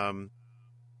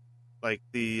 like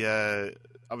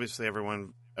obviously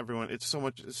everyone it's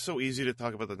so easy to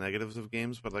talk about the negatives of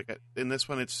games, but like in this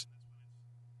one it's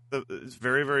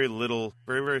very, very little,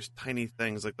 very, very tiny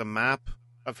things. Like the map,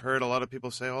 I've heard a lot of people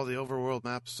say, "Oh, the overworld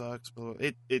map sucks."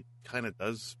 It kind of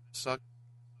does suck.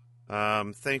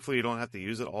 Thankfully, you don't have to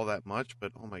use it all that much.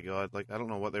 But oh my god, like I don't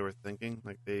know what they were thinking.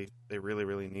 Like they really,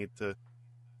 really need to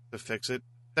fix it.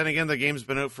 Then again, the game's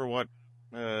been out for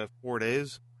 4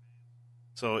 days,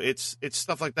 so it's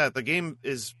stuff like that. The game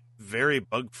is very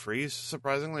bug free,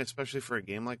 surprisingly, especially for a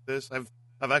game like this. I've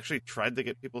actually tried to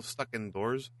get people stuck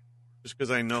indoors. Just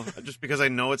because I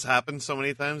know it's happened so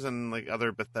many times in like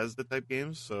other Bethesda type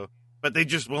games. So, but they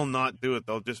just will not do it.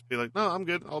 They'll just be like, "No, I'm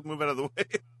good. I'll move out of the way."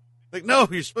 Like, no,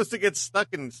 you're supposed to get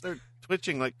stuck and start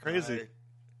twitching like crazy.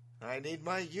 I need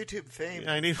my YouTube fame.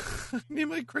 Yeah, I need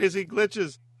my crazy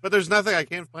glitches. But there's nothing. I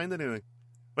can't find anything.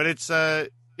 But it's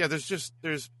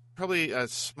there's probably a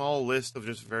small list of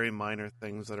just very minor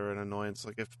things that are an annoyance.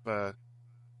 Like if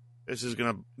this is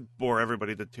gonna bore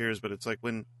everybody to tears, but it's like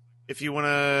if you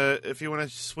wanna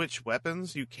switch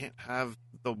weapons, you can't have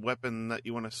the weapon that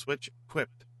you want to switch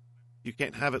equipped. You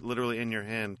can't have it literally in your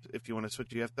hand. If you want to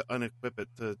switch, you have to unequip it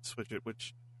to switch it,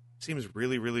 which seems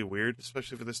really, really weird,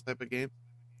 especially for this type of game.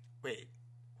 Wait,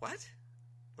 what?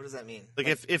 What does that mean? Like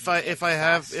if I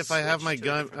have my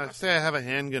gun, say I have a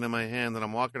handgun in my hand and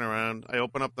I'm walking around, I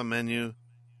open up the menu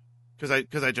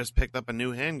because I just picked up a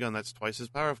new handgun that's twice as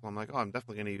powerful. I'm like, oh, I'm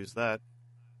definitely going to use that.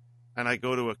 And I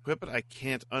go to equip it, I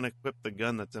can't unequip the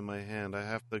gun that's in my hand. I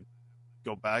have to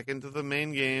go back into the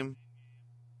main game,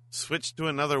 switch to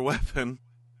another weapon,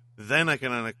 then I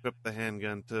can unequip the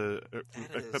handgun to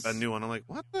equip a new one. I'm like,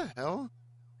 what the hell?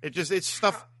 It's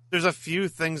stuff. There's a few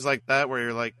things like that where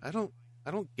you're like, I don't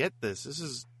get this.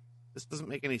 This doesn't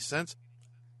make any sense.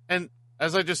 And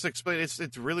as I just explained,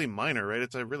 it's really minor, right?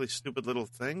 It's a really stupid little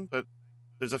thing, but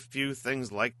there's a few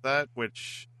things like that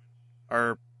which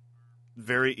are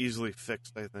very easily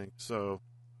fixed, I think. So,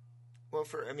 well,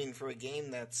 for a game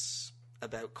that's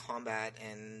about combat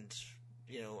and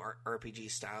RPG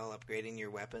style, upgrading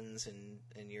your weapons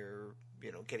and your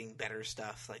getting better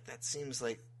stuff, like that seems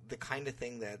like the kind of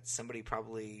thing that somebody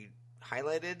probably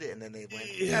highlighted and then they went,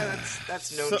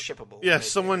 that's known shippable. Yeah, right,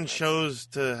 someone chose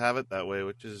to have it that way,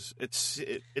 which is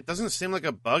it doesn't seem like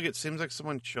a bug. It seems like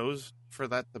someone chose for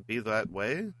that to be that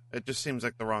way. It just seems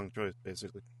like the wrong choice,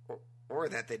 basically. Or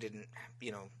that they didn't,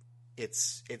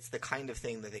 it's the kind of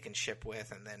thing that they can ship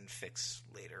with and then fix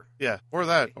later. Yeah, or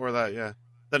that, yeah.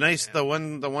 The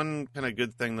one kind of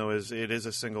good thing though is it is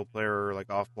a single player like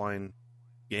offline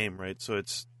game, right? So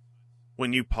it's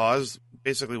when you pause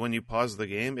the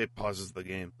game, it pauses the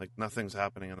game. Like nothing's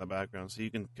happening in the background, so you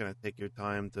can kind of take your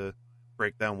time to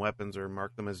break down weapons or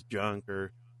mark them as junk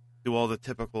or do all the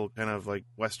typical kind of like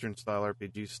Western style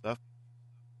RPG stuff.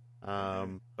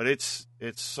 But it's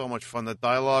so much fun. The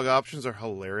dialogue options are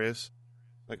hilarious.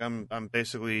 Like I'm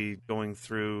basically going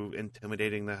through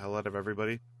intimidating the hell out of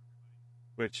everybody,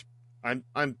 which I'm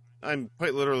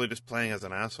quite literally just playing as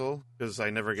an asshole because I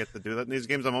never get to do that in these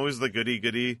games. I'm always the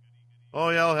goody. Oh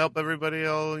yeah, I'll help everybody.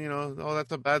 Oh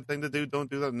that's a bad thing to do.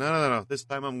 Don't do that. No. This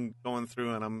time I'm going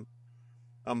through and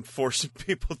I'm forcing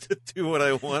people to do what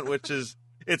I want, which is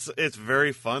it's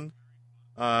very fun.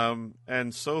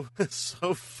 And so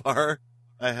far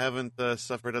I haven't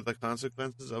suffered at the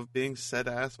consequences of being said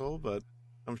asshole, but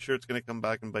I'm sure it's going to come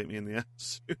back and bite me in the ass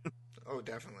soon. Oh,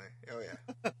 definitely. Oh, yeah.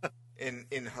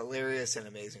 in hilarious and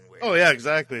amazing ways. Oh, yeah,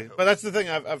 exactly. But that's the thing.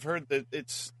 I've heard that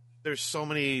there's so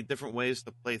many different ways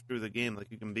to play through the game.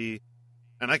 Like you can be,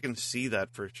 and I can see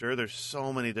that for sure. There's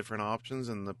so many different options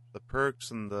and the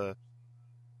perks and the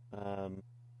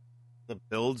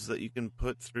builds that you can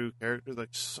put through characters. Like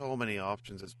so many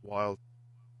options. It's wild.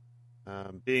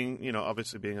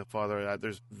 Obviously being a father,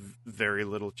 there's very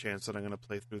little chance that I'm going to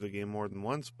play through the game more than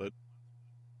once, but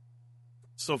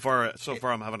so far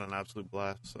I'm having an absolute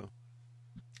blast. So,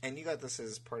 and you got this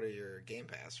as part of your Game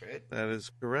Pass, right? That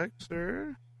is correct,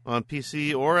 sir. On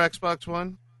PC or Xbox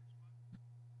One.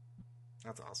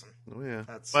 That's awesome. Oh yeah.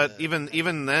 But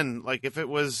even then, like if it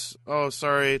was, oh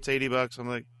sorry, it's $80, I'm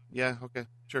like, yeah, okay,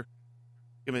 sure,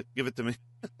 give it to me.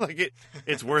 Like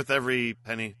it's worth every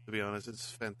penny, to be honest. It's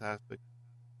fantastic.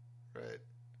 Right.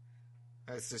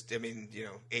 It's just,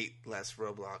 8 less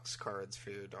Roblox cards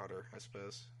for your daughter, I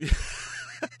suppose. Yeah,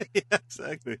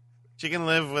 exactly. She can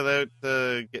live without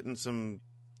getting some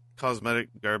cosmetic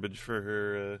garbage for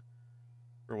her,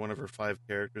 for one of her 5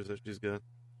 characters that she's got.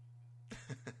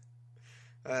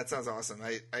 That sounds awesome.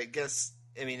 I guess,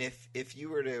 if you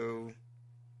were to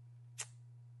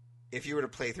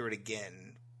play through it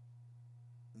again,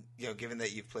 given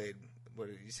that you've played, what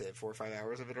did you say, 4 or 5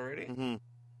 hours of it already? Mm-hmm.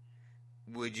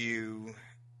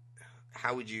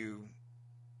 How would you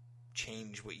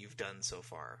change what you've done so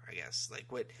far, I guess? Like,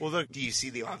 do you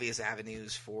see the obvious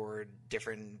avenues for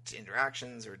different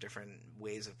interactions or different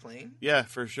ways of playing? Yeah,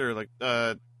 for sure. Like,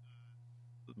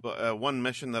 one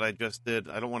mission that I just did,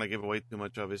 I don't want to give away too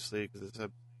much, obviously, because it's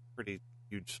a pretty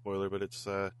huge spoiler, but it's,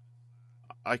 I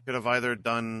could have either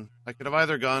gone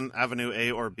Avenue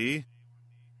A or B,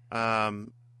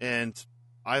 and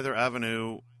either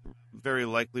avenue very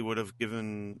likely would have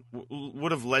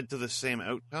led to the same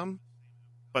outcome,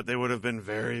 but they would have been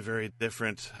very, very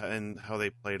different in how they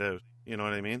played out. You know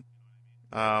what I mean?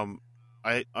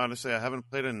 I honestly, I haven't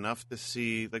played enough to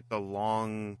see like the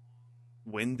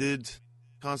long-winded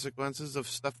consequences of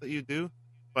stuff that you do,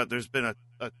 but there's been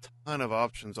a ton of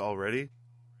options already,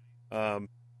 where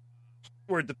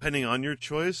depending on your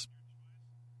choice,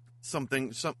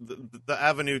 the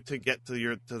avenue to get to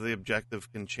the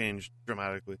objective can change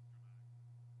dramatically.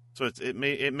 So it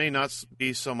may not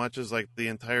be so much as like the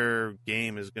entire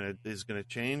game is gonna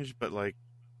change, but like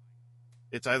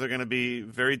it's either gonna be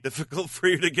very difficult for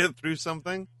you to get through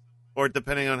something, or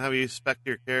depending on how you spec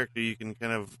your character, you can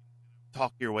kind of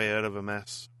talk your way out of a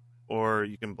mess, or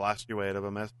you can blast your way out of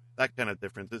a mess. That kind of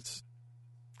difference.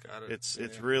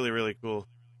 It's really, really cool.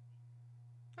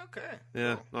 Okay.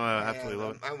 Yeah, cool. No, I absolutely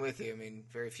love it. I'm with you.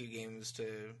 Very few games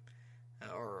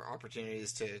or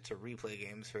opportunities to replay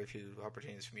games. Very few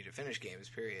opportunities for me to finish games.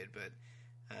 Period. But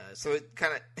so it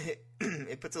kind of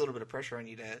it puts a little bit of pressure on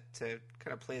you to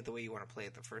kind of play it the way you want to play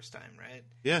it the first time, right?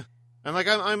 Yeah, and like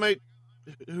I might,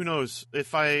 who knows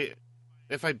if I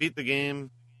beat the game,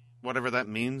 whatever that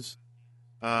means.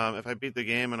 If I beat the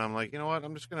game and I'm like, you know what,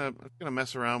 I'm just gonna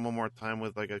mess around one more time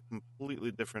with like a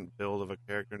completely different build of a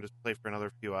character and just play for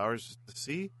another few hours just to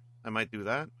see, I might do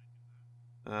that.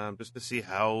 Just to see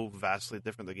how vastly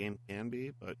different the game can be.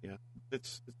 But yeah,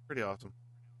 it's pretty awesome.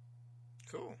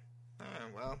 Cool.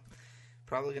 Well,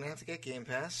 probably gonna have to get Game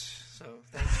Pass. So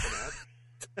thanks for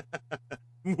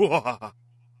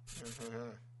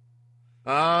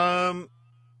that.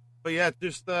 But yeah,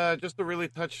 just to really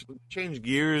change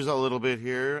gears a little bit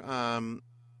here.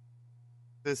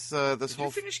 This Did whole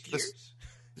you finish Gears?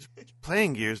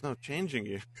 Playing Gears, no, changing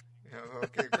Gears. Oh,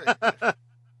 okay, great.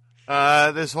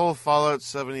 This whole Fallout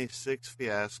 76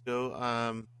 fiasco.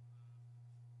 I'm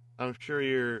sure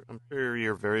you're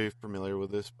very familiar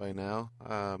with this by now.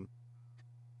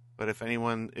 But if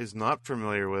anyone is not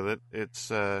familiar with it, it's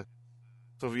so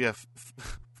yeah,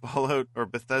 Fallout, or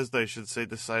Bethesda, I should say,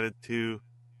 decided to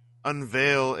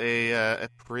unveil a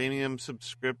premium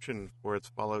subscription for its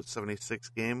Fallout 76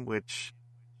 game, which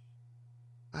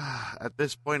at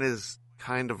this point is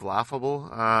kind of laughable.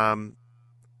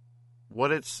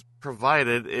 What it's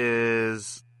provided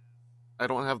is, I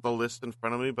don't have the list in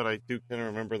front of me, but I do kind of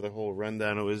remember the whole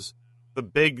rundown. It was, the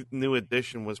big new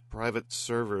addition was private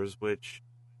servers, which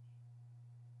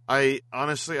I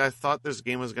thought this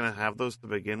game was going to have those to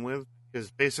begin with,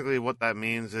 because basically what that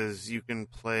means is you can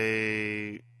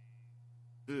play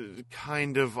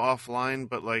kind of offline,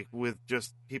 but like with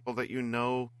just people that you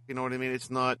know what I mean? It's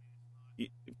not,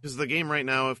 because the game right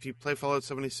now, if you play Fallout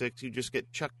 76, you just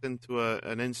get chucked into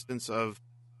an instance of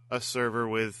a server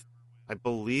with, I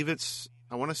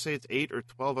want to say it's 8 or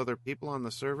 12 other people on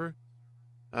the server.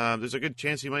 There's a good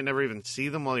chance you might never even see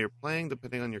them while you're playing,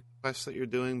 depending on your quests that you're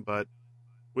doing, but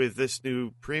with this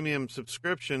new premium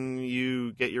subscription,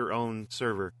 you get your own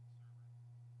server.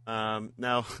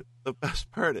 Now, the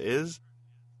best part is,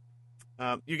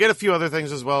 you get a few other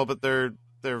things as well, but they're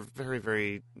very,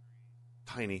 very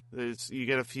tiny. You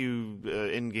get a few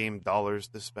in-game dollars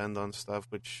to spend on stuff,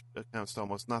 which accounts to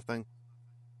almost nothing.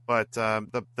 But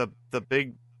the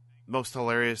big, most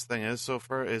hilarious thing is so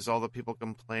far is all the people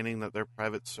complaining that their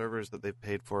private servers that they've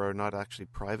paid for are not actually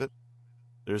private.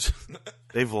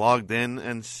 They've logged in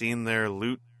and seen their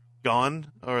loot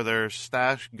gone or their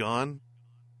stash gone,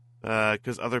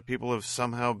 because other people have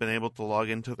somehow been able to log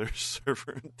into their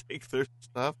server and take their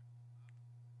stuff.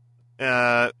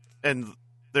 And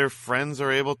their friends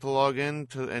are able to log in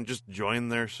and just join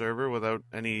their server without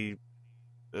any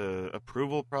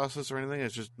approval process or anything.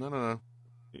 It's just, no.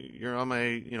 You're on my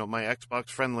Xbox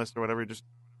friend list or whatever. Just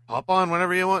hop on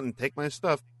whenever you want and take my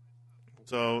stuff.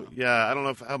 So, yeah, I don't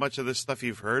know how much of this stuff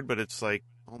you've heard, but it's like,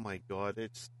 oh my God,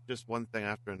 it's just one thing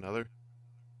after another.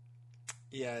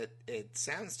 Yeah, it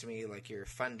sounds to me like you're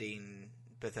funding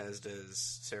Bethesda's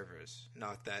servers.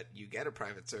 Not that you get a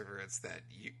private server, it's that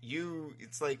you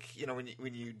it's like,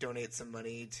 when you donate some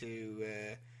money to,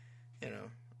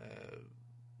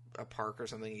 a park or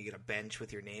something, you get a bench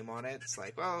with your name on it. It's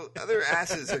like, well, other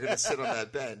asses are going to sit on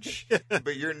that bench,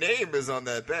 but your name is on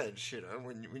that bench.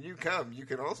 When you come, you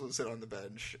can also sit on the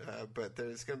bench, but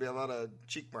there's going to be a lot of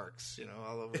cheek marks,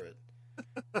 all over it.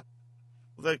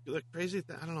 The crazy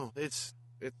thing, I don't know, it's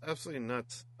absolutely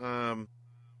nuts. Yeah,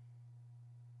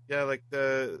 like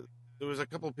there was a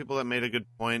couple of people that made a good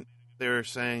point. They were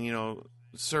saying,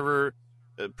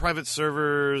 private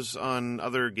servers on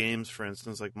other games, for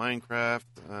instance, like Minecraft.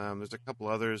 There's a couple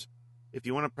others. If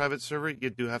you want a private server, you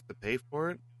do have to pay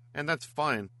for it, and that's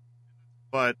fine.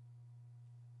 But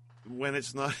when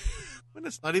it's not, when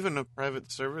it's not even a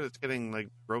private server, it's getting like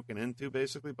broken into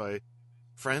basically by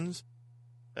friends,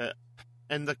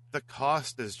 and the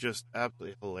cost is just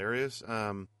absolutely hilarious.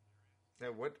 Now,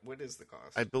 what is the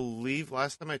cost? I believe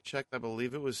last time I checked, it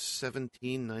was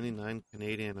 $17.99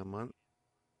 Canadian a month.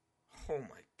 Oh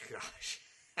my gosh.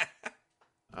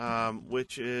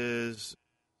 Which is,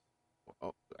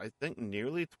 I think,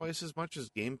 nearly twice as much as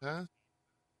Game Pass.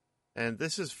 And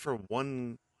this is for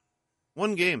one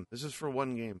game. This is for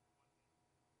one game.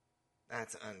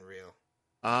 That's unreal.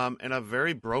 And a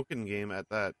very broken game at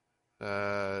that.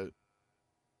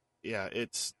 Yeah,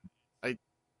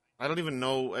 I don't even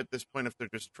know at this point if they're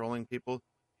just trolling people.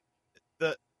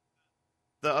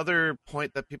 The other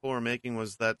point that people were making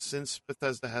was that since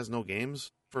Bethesda has no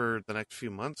games for the next few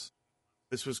months,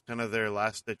 this was kind of their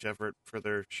last-ditch effort for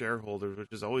their shareholders,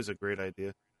 which is always a great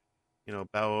idea.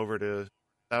 Bow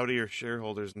to your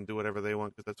shareholders and do whatever they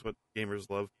want, because that's what gamers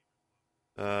love.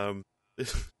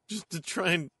 Just to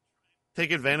try and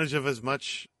take advantage of as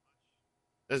much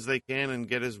as they can and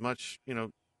get as much,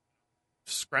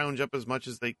 scrounge up as much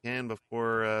as they can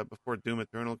before Doom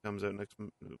Eternal comes out next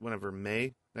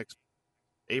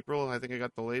April. I think it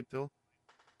got delayed till.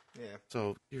 Yeah.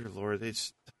 So, dear Lord,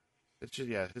 it's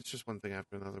just one thing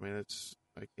after another, man.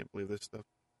 I can't believe this stuff.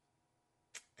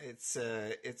 It's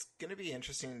going to be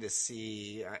interesting to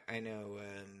see. I know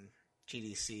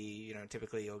GDC.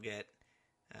 Typically you'll get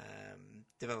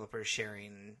developers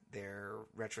sharing their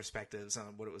retrospectives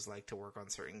on what it was like to work on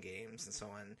certain games and so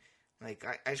on. Like,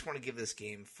 I just want to give this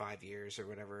game 5 years or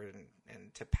whatever,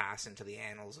 and to pass into the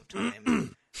annals of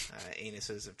time,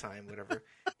 anuses of time, whatever,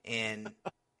 and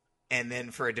then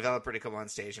for a developer to come on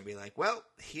stage and be like, well,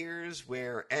 here's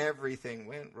where everything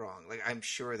went wrong. Like, I'm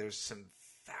sure there's some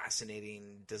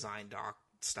fascinating design doc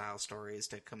style stories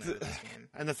to come out of this game.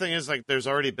 And the thing is, like, there's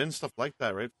already been stuff like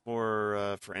that, right?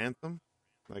 For Anthem,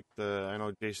 I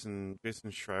know Jason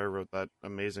Schreier wrote that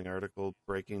amazing article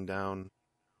breaking down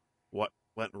what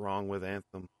went wrong with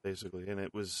Anthem, basically, and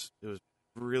it was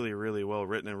really, really well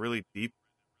written and really deep.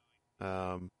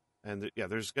 And yeah,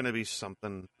 there's going to be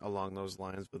something along those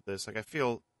lines with this. Like, I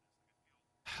feel,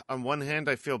 on one hand,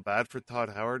 I feel bad for Todd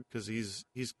Howard because he's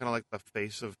kind of like the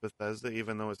face of Bethesda,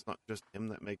 even though it's not just him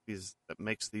that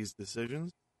makes these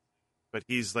decisions. But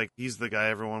he's the guy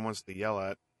everyone wants to yell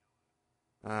at.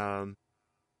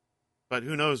 But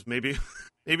who knows? Maybe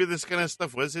maybe this kind of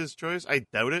stuff was his choice. I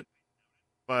doubt it.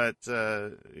 But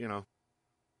you know,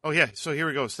 oh yeah. So here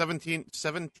we go.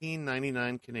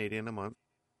 17.99 Canadian a month,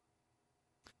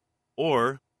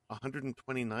 or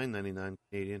 129.99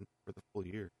 Canadian for the full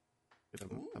year. Get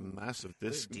a massive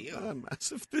discount. A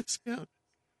massive discount.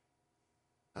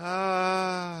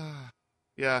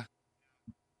 Yeah,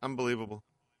 unbelievable.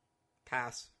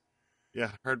 Pass.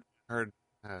 Yeah, hard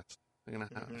pass. I'm gonna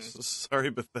have. Sorry,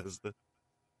 Bethesda.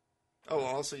 Oh,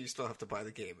 also you still have to buy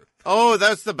the game. Oh,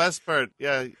 that's the best part.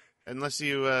 Yeah, unless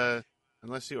you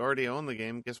already own the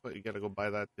game, guess what? You got to go buy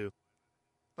that too.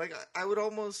 Like, I would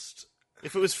almost.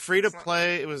 If it was free to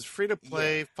play, it was free to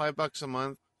play. Yeah. $5 a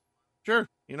month. Sure.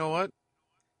 You know what?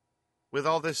 With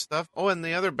all this stuff. Oh, and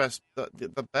the other best,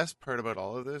 the best part about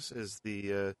all of this is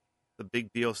the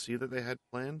big DLC that they had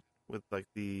planned with like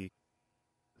the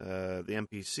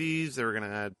NPCs. They were gonna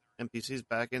add NPCs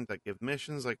back in that give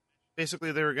missions. Like,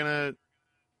 basically, they were gonna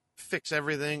fix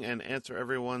everything and answer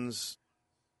everyone's.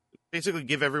 Basically,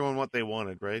 give everyone what they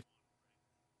wanted. Right.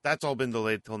 That's all been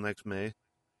delayed till next May,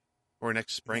 or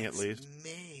next spring at least.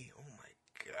 May. Oh my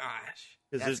gosh.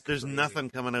 Because there's nothing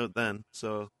coming out then.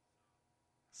 So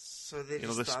they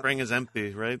the spring is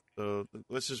empty, right? So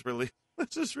let's just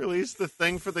release the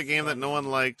thing for the game that no one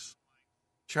likes.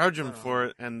 Charge them for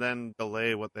it, and then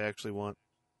delay what they actually want.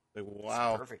 Like,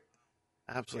 wow. That's perfect.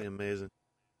 Absolutely amazing.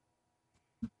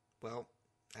 Well,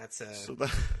 that's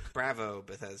bravo,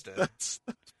 Bethesda. That's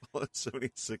Fallout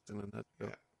 76 in a nutshell.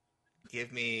 Yeah.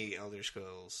 Give me Elder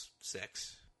Scrolls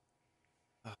 6.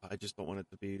 I just don't want it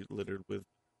to be littered with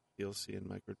DLC and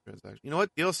microtransactions. You know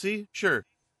what? DLC? Sure.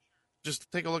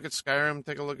 Just take a look at Skyrim,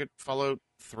 take a look at Fallout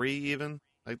 3 even.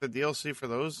 Like, the DLC for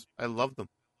those, I love them.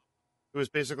 It was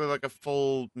basically like a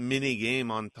full mini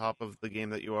game on top of the game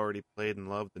that you already played and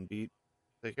loved and beat.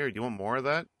 Like, here, do you want more of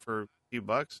that for a few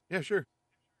bucks? Yeah, sure.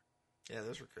 Yeah,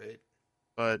 those were great.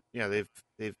 But yeah,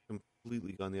 they've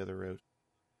completely gone the other route.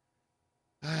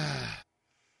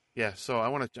 Yeah, so I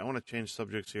want to change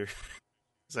subjects here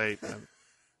because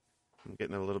I'm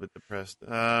getting a little bit depressed.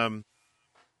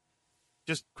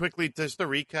 Just quickly, just to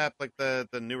recap, like the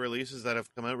new releases that have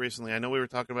come out recently. I know we were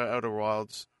talking about Outer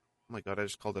Wilds. Oh my god, I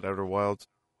just called it Outer Wilds.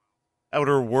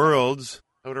 Outer Worlds.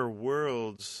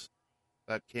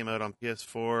 That came out on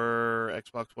PS4,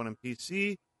 Xbox One, and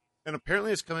PC. And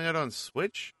apparently it's coming out on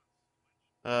Switch.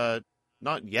 Not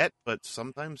yet, but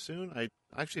sometime soon. I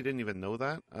actually didn't even know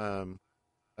that.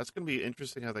 That's going to be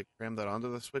interesting how they crammed that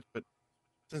onto the Switch. But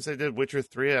since they did Witcher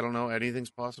 3, I don't know.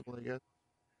 Anything's possible, I guess.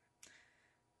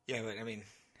 Yeah, but I mean,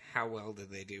 how well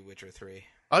did they do Witcher 3?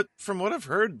 From what I've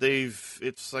heard,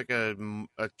 it's like a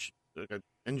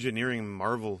engineering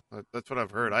marvel. That's what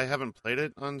I've heard. I haven't played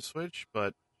it on Switch,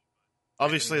 but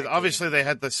obviously they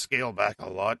had to scale back a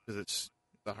lot because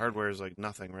the hardware is like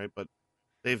nothing, right? But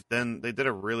they did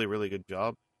a really, really good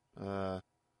job. So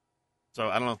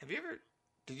I don't know.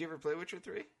 Did you ever play Witcher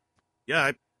 3? Yeah,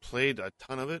 I played a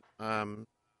ton of it.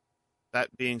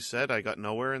 That being said, I got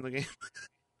nowhere in the game.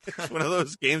 It's one of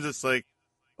those games that's like,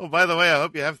 oh, by the way, I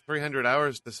hope you have 300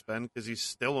 hours to spend because you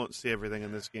still won't see everything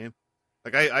in this game.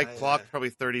 Like, I clocked probably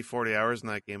 30, 40 hours in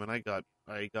that game, and I got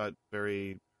not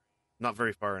very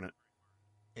far in it.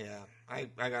 Yeah, I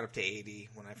got up to 80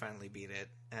 when I finally beat it.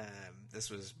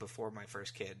 This was before my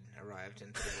first kid arrived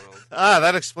into the world.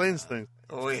 That explains things.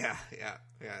 Oh, yeah.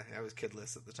 I was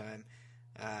kidless at the time.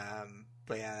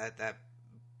 But yeah, that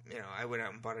I went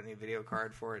out and bought a new video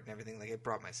card for it and everything. Like, it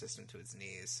brought my system to its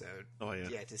knees. So,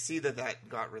 to see that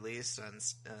got released on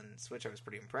Switch, I was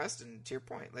pretty impressed. And to your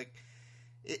point, like,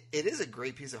 it is a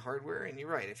great piece of hardware. And you're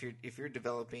right. If you're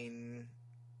developing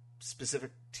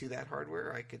specific to that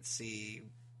hardware, I could see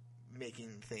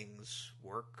making things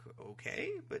work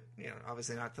okay, but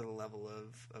obviously not to the level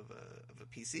of a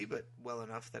PC, but well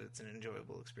enough that it's an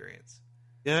enjoyable experience.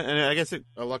 Yeah, and I guess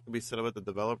a lot can be said about the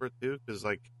developer too, because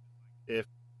like if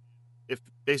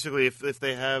they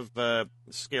have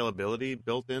scalability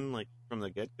built in like from the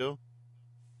get go,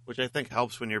 which I think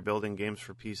helps when you're building games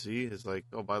for PC, is like,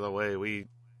 oh, by the way, we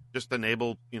just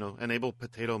enable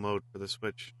potato mode for the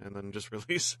Switch and then just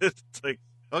release it. It's like,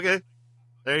 okay,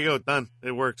 there you go, done.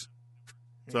 It works.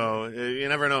 So you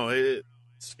never know.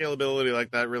 Scalability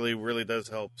like that really, really does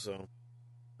help. So,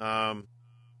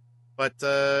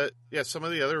 But yeah, some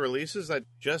of the other releases that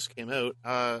just came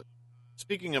out.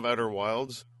 Speaking of Outer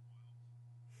Wilds,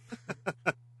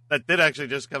 that did actually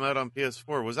just come out on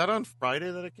PS4. Was that on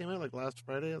Friday that it came out? Like last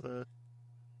Friday?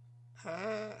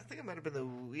 I think it might have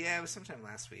been it was sometime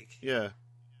last week. Yeah,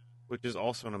 which is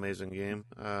also an amazing game.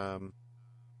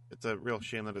 It's a real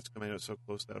shame that it's coming out so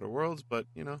close to Outer Worlds, but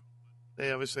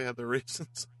they obviously had their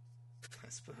reasons. I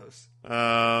suppose.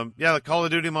 Yeah, the Call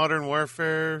of Duty Modern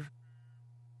Warfare,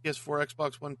 PS4,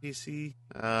 Xbox One, PC.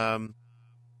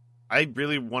 I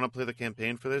really want to play the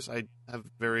campaign for this. I have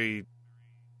very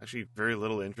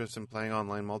little interest in playing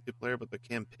online multiplayer, but the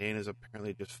campaign is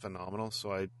apparently just phenomenal.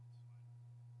 So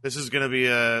this is gonna be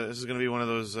one of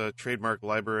those trademark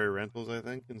library rentals, I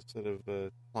think, instead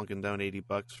of plunking down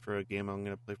 $80 for a game I'm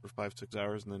gonna play for 5-6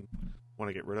 hours and then want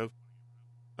to get rid of.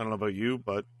 I don't know about you,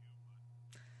 but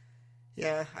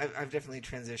yeah, I've definitely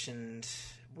transitioned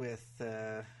with.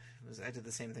 I did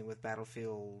the same thing with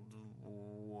Battlefield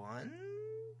 1,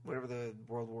 whatever the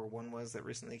World War I was that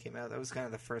recently came out. That was kind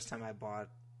of the first time I bought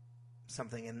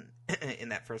something in in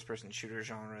that first-person shooter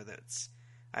genre that's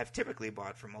I've typically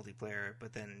bought for multiplayer,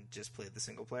 but then just played the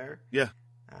single player. Yeah.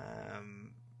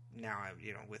 Now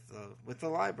with the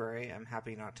library, I'm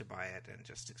happy not to buy it and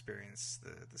just experience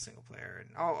the single player,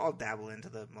 and I'll dabble into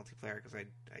the multiplayer because I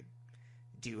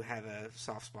do have a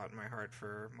soft spot in my heart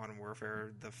for Modern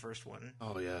Warfare, the first one.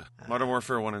 Oh yeah, Modern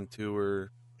Warfare 1 and 2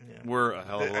 were a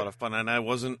hell of a lot of fun, and I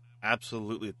wasn't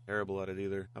absolutely terrible at it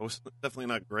either. I was definitely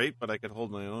not great, but I could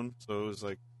hold my own. So it was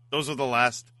like those are the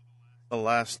last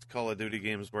Call of Duty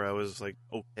games where I was like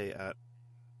okay at.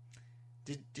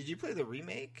 Did you play the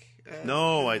remake?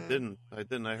 No, I didn't. I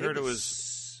heard it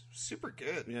was super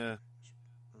good. Yeah,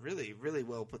 really, really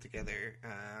well put together.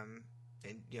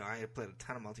 And I had played a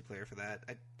ton of multiplayer for that.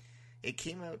 It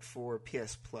came out for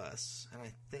PS Plus, and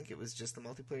I think it was just the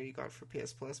multiplayer you got for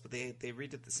PS Plus, but they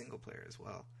redid the single player as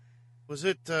well. Was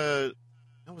it? That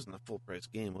wasn't a full price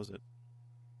game, was it?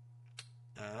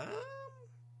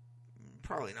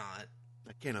 Probably not.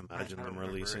 I can't imagine them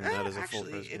remember. Releasing that as a full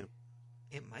price game.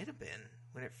 It might have been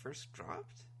when it first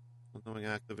dropped. Well, knowing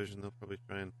Activision, they'll probably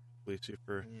try and fleece you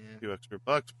for a few extra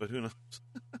bucks, but who knows?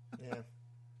 Yeah.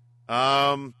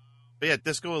 But yeah,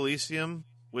 Disco Elysium,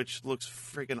 which looks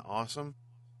freaking awesome.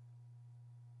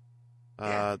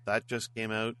 That just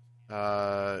came out.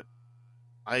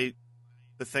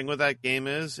 The thing with that game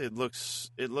is it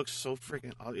looks so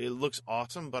freaking it looks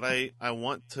awesome, but I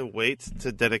want to wait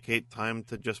to dedicate time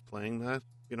to just playing that.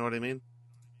 You know what I mean?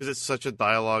 Because it's such a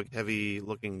dialogue heavy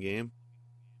looking game.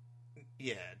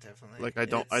 Yeah, definitely. Like I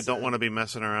don't want to be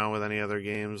messing around with any other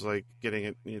games, like getting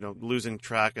it, losing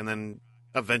track and then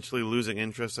eventually losing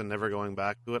interest and never going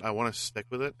back to it. I want to stick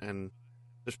with it and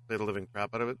just play the living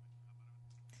crap out of it.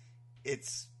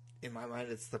 It's, in my mind,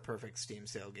 it's the perfect Steam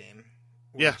sale game.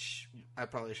 Which I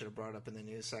probably should have brought up in the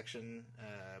news section,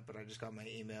 but I just got my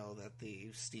email that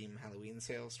the Steam Halloween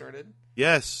sale started.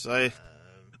 Yes, I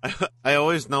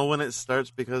always know when it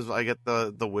starts because I get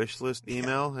the wish list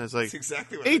email. It's like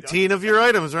exactly what 18 of your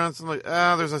items are on some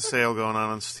there's a sale going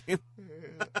on Steam.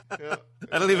 Yeah.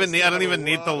 I don't even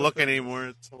need to look anymore.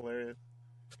 It's hilarious.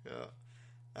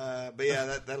 Yeah. But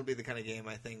yeah, that'll be the kind of game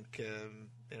I think.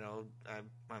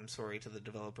 I'm sorry to the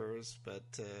developers, but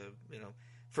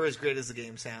for as great as the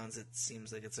game sounds, it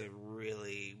seems like it's a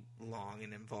really long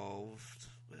and involved,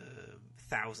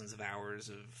 thousands of hours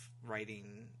of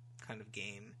writing kind of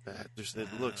game.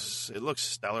 It looks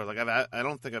stellar. Like I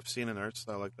don't think I've seen an art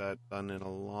style like that done in a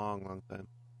long, long time.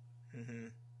 Mm-hmm.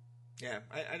 Yeah,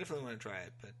 I definitely want to try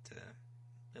it, but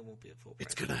it won't be at full price.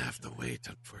 It's gonna have to wait,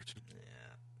 unfortunately.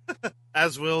 Yeah.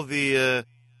 As will the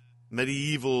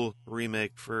Medieval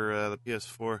remake for the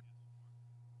PS4.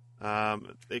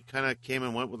 They kind of came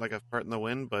and went with like a part in the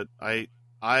wind, but I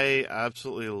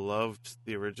absolutely loved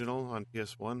the original on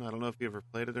PS1. I don't know if you ever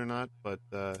played it or not, but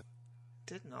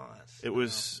did not. It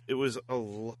was a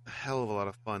hell of a lot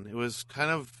of fun. It was kind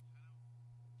of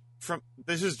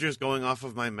this is just going off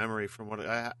of my memory from what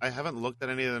I haven't looked at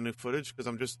any of the new footage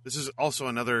because this is also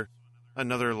another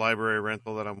library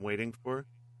rental that I'm waiting for.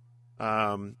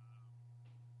 From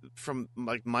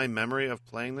like my memory of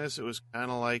playing this, it was kind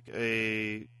of like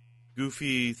a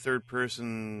goofy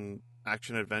third-person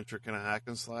action-adventure kind of hack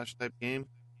and slash type game.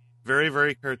 Very,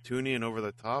 very cartoony and over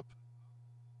the top.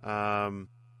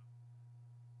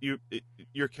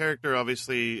 Your character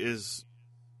obviously is,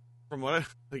 from what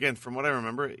I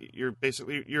remember, you're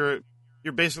basically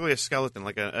a skeleton,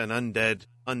 like an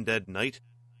undead knight.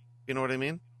 You know what I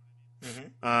mean?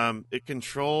 Mm-hmm. It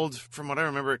controlled, from what I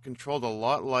remember, it controlled a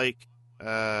lot like,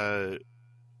 kind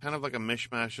of like a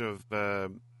mishmash of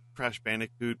Crash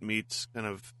Bandicoot meets kind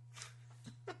of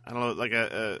I don't know, like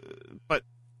but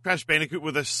Crash Bandicoot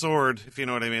with a sword, if you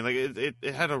know what I mean. Like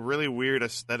it had a really weird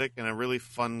aesthetic and a really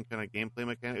fun kind of gameplay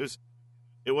mechanic.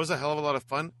 It was a hell of a lot of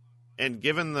fun. And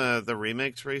given the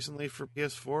remakes recently for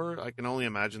PS4, I can only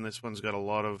imagine this one's got a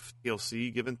lot of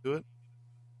TLC given to it.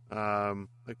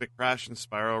 Like the Crash and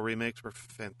Spyro remakes were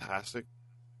fantastic.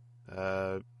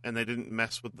 And they didn't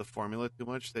mess with the formula too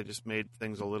much. They just made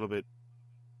things a little bit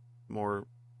more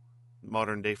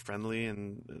modern day friendly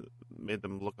and made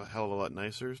them look a hell of a lot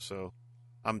nicer. So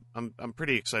I'm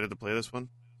pretty excited to play this one.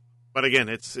 But again,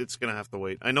 it's gonna have to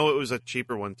wait. I know it was a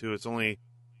cheaper one too. It's only,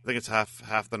 I think it's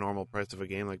half the normal price of a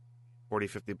game, like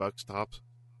 $40-$50 tops.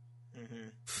 Mm-hmm.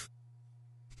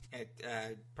 It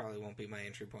probably won't be my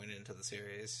entry point into the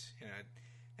series. You know,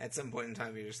 at some point in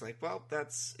time, you're just like, well,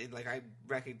 that's it. Like I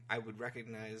would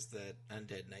recognize that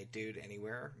Undead Night Dude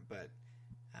anywhere, but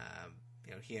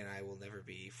you know, he and I will never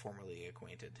be formally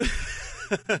acquainted.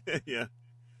 Yeah.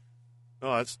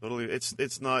 Oh, that's totally.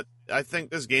 It's not. I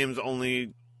think this game's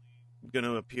only going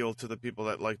to appeal to the people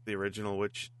that like the original,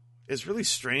 which is really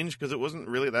strange because it wasn't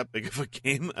really that big of a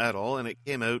game at all, and it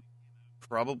came out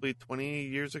probably 20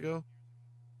 years ago.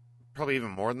 Probably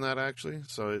even more than that, actually.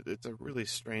 So it's a really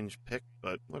strange pick,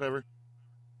 but whatever.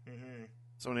 Mm-hmm.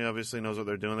 Sony obviously knows what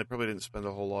they're doing. They probably didn't spend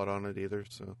a whole lot on it either.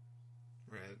 So,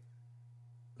 Right.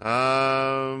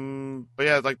 but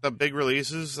yeah, like the big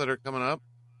releases that are coming up.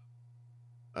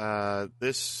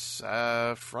 This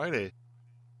Friday.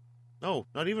 No,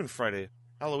 not even Friday.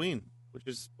 Halloween, which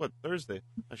is what, Thursday.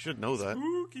 I should know that.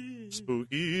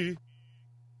 Spooky.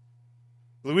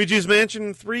 Luigi's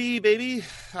Mansion 3, baby.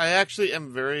 I actually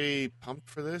am very pumped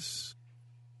for this.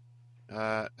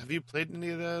 Have you played any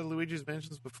of the Luigi's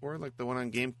Mansions before? Like the one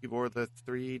on GameCube or the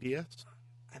 3DS?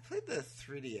 I played the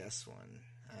 3DS one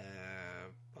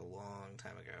a long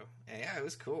time ago. And yeah, it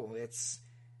was cool. It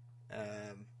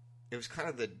was kind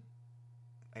of the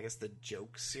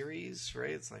joke series,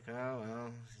 right? It's like, oh, well,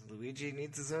 Luigi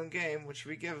needs his own game. What should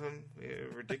we give him?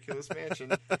 Ridiculous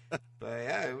Mansion. But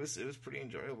yeah, it was pretty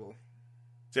enjoyable.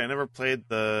 See, I never played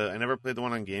the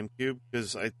one on GameCube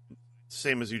because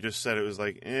same as you just said, it was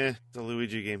like, it's a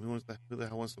Luigi game. Who the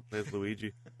hell wants to play as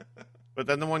Luigi? But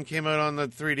then the one came out on the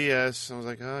 3DS, and I was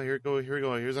like, oh, here we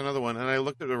go. Here's another one. And I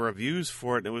looked at the reviews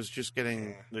for it, and it was just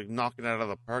getting like knocking it out of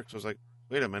the park. So I was like,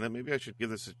 wait a minute, maybe I should give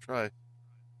this a try.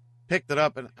 Picked it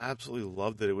up and absolutely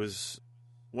loved it. It was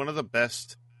one of the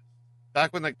best.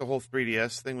 Back when like the whole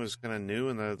 3DS thing was kind of new,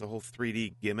 and the whole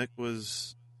 3D gimmick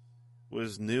was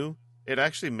new. It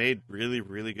actually made really,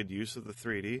 really good use of the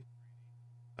 3D.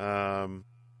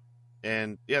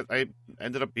 And yeah, I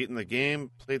ended up beating the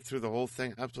game, played through the whole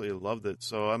thing, absolutely loved it.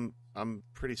 So I'm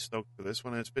pretty stoked for this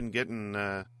one. It's been getting,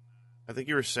 I think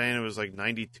you were saying it was like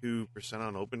 92%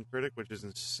 on OpenCritic, which is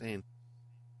insane.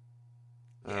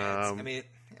 Yeah,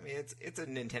 it's a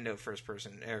Nintendo first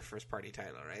party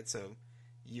title, right? So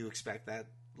you expect that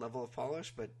level of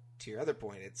polish, but to your other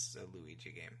point, it's a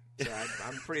Luigi game. So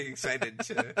I'm pretty excited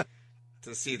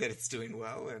to see that it's doing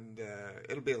well, and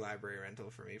it'll be a library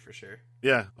rental for me for sure.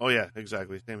 Yeah. Oh yeah.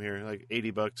 Exactly. Same here. Like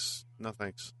 $80. No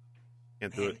thanks.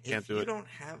 Can't do it. If you don't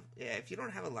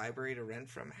have a library to rent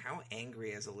from, how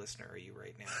angry as a listener are you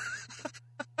right now?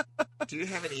 Do you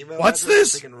have an email? What's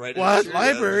address this? Can write what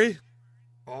library?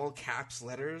 All caps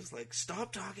letters. Like,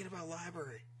 stop talking about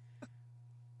library.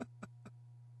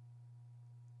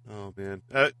 Oh man.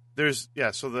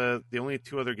 So the only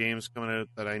two other games coming out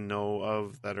that I know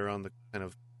of that are on the kind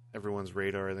of everyone's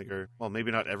radar, I think, are, well,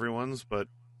 maybe not everyone's, but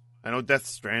I know Death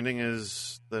Stranding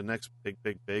is the next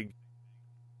big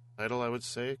title, I would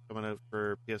say, coming out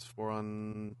for PS4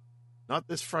 on not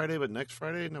this Friday, but next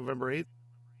Friday, November 8th.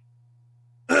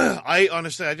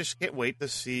 I just can't wait to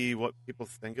see what people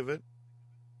think of it,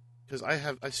 because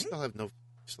I still have no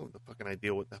fucking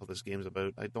idea what the hell this game's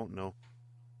about. I don't know.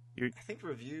 I think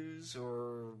reviews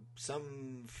or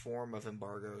some form of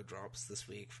embargo drops this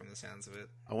week from the sounds of it.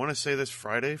 I want to say this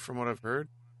Friday from what I've heard.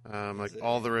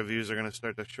 All the reviews are going to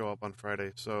start to show up on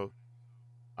Friday. So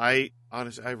I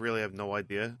really have no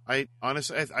idea. I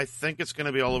think it's going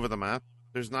to be all over the map.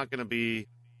 It's not going to be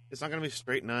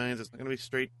straight 9s. It's not going to be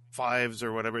straight 5s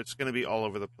or whatever. It's going to be all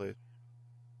over the place.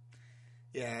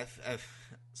 Yeah.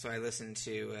 So I listened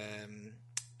to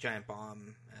Giant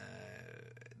Bomb,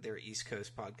 their East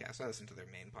Coast podcast. I listen to their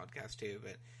main podcast too,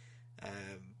 but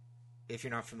if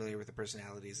you're not familiar with the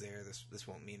personalities there, this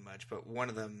won't mean much. But one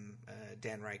of them,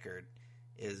 Dan Reichert,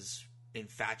 is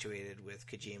infatuated with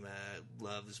Kojima,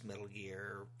 loves Metal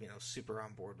Gear, super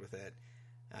on board with it.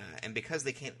 And because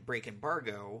they can't break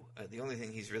embargo, the only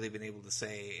thing he's really been able to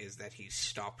say is that he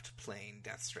stopped playing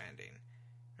Death Stranding.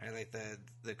 right? Like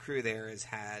the crew there has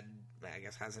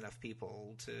enough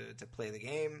people to play the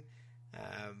game,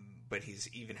 but he's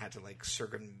even had to like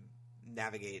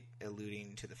circumnavigate,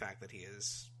 alluding to the fact that he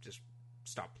has just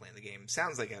stopped playing the game.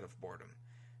 Sounds like out of boredom.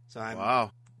 So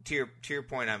Wow. To your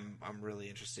point, I'm really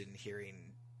interested in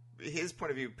hearing his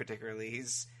point of view. Particularly,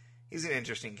 he's an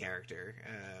interesting character,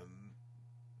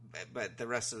 but the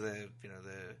rest of the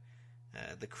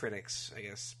critics, I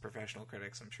guess professional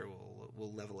critics, I'm sure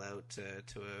will level out to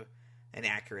an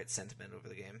accurate sentiment over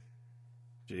the game.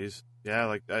 Jeez. Yeah,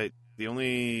 like the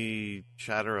only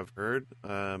chatter I've heard,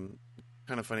 kind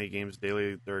of funny, Games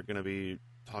Daily, they're going to be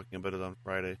talking about it on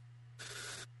Friday.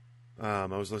 I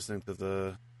was listening to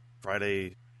the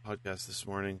Friday podcast this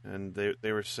morning, and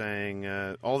they were saying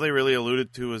all they really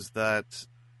alluded to is that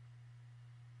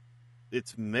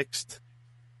it's mixed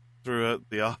throughout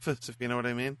the office, if you know what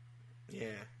I mean.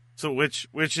 Yeah. So which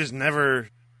is never,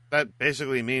 that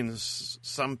basically means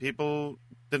some people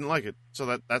didn't like it.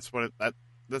 So that's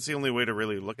the only way to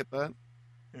really look at that.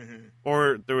 Mm-hmm.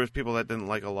 Or there was people that didn't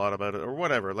like a lot about it, or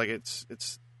whatever. Like it's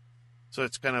so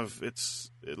it's kind of it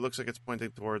looks like it's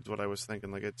pointing towards what I was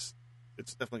thinking. Like it's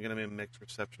definitely going to be a mixed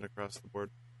reception across the board.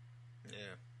 Yeah.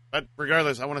 But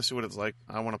regardless, I want to see what it's like.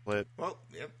 I want to play it. Well,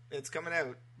 yep, it's coming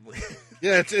out.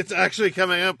 Yeah, it's actually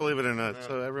coming out, believe it or not.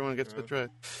 So everyone gets to try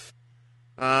it.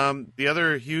 The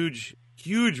other huge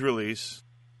release.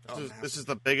 This is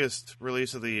the biggest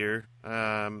release of the year.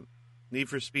 Need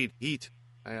for Speed Heat.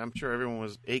 I'm sure everyone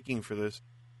was aching for this.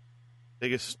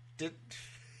 Biggest. Did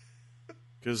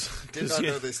Because not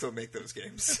know they still make those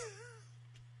games.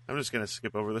 I'm just gonna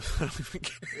skip over this. I don't even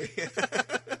care.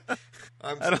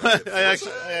 I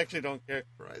actually don't care.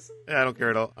 Horizon? Yeah, I don't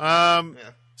care at all. Yeah.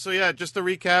 So yeah, just to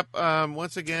recap.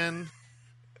 Once again,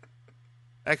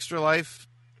 Extra Life.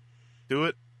 Do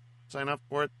it. Sign up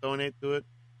for it. Donate to it.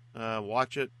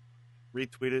 Watch it.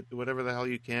 Retweet it. Do whatever the hell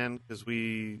you can, because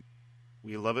we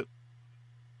love it.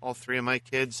 All three of my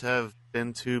kids have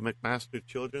been to McMaster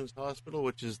Children's Hospital,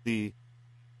 which is the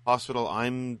hospital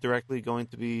I'm directly going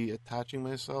to be attaching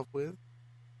myself with.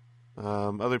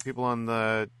 Other people on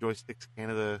the Joysticks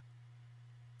Canada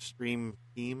stream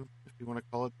team, if you want to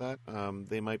call it that,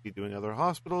 they might be doing other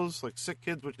hospitals, like Sick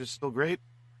Kids, which is still great.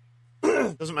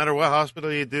 Doesn't matter what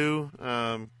hospital you do,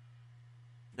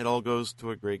 it all goes to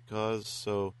a great cause.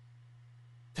 So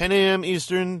 10 a.m.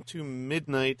 Eastern to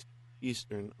midnight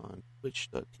Eastern on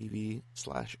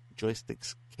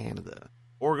twitch.tv/joystickscanada,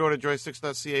 or go to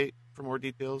joysticks.ca for more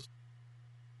details.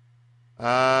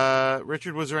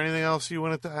 Richard, was there anything else you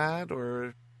wanted to add,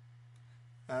 or?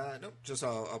 Nope. Just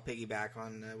I'll piggyback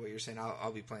on what you're saying.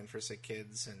 I'll be playing for Sick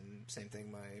Kids, and same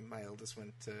thing. My eldest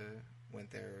went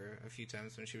there a few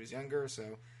times when she was younger.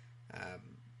 So,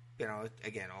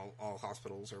 again, all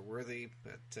hospitals are worthy,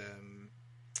 but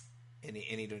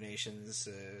any donations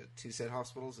to said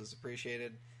hospitals is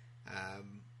appreciated.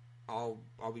 I'll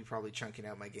be probably chunking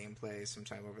out my gameplay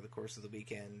sometime over the course of the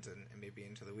weekend and maybe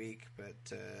into the week.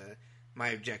 But my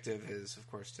objective is, of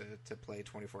course, to play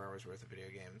 24 hours worth of video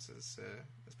games as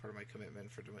part of my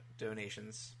commitment for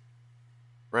donations.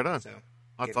 Right on. So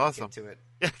that's awesome. Get to it.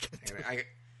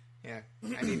 Yeah.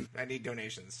 I need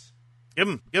donations. Give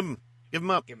them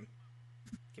up. Give me.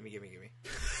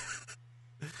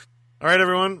 All right,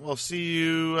 everyone. We'll see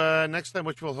you next time,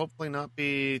 which will hopefully not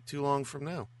be too long from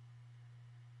now.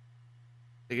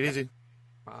 Take it easy.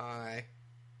 Bye.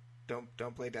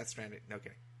 Don't play Death Stranding. No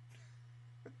kidding.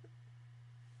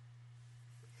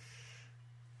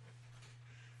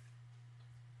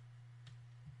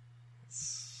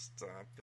 Stop.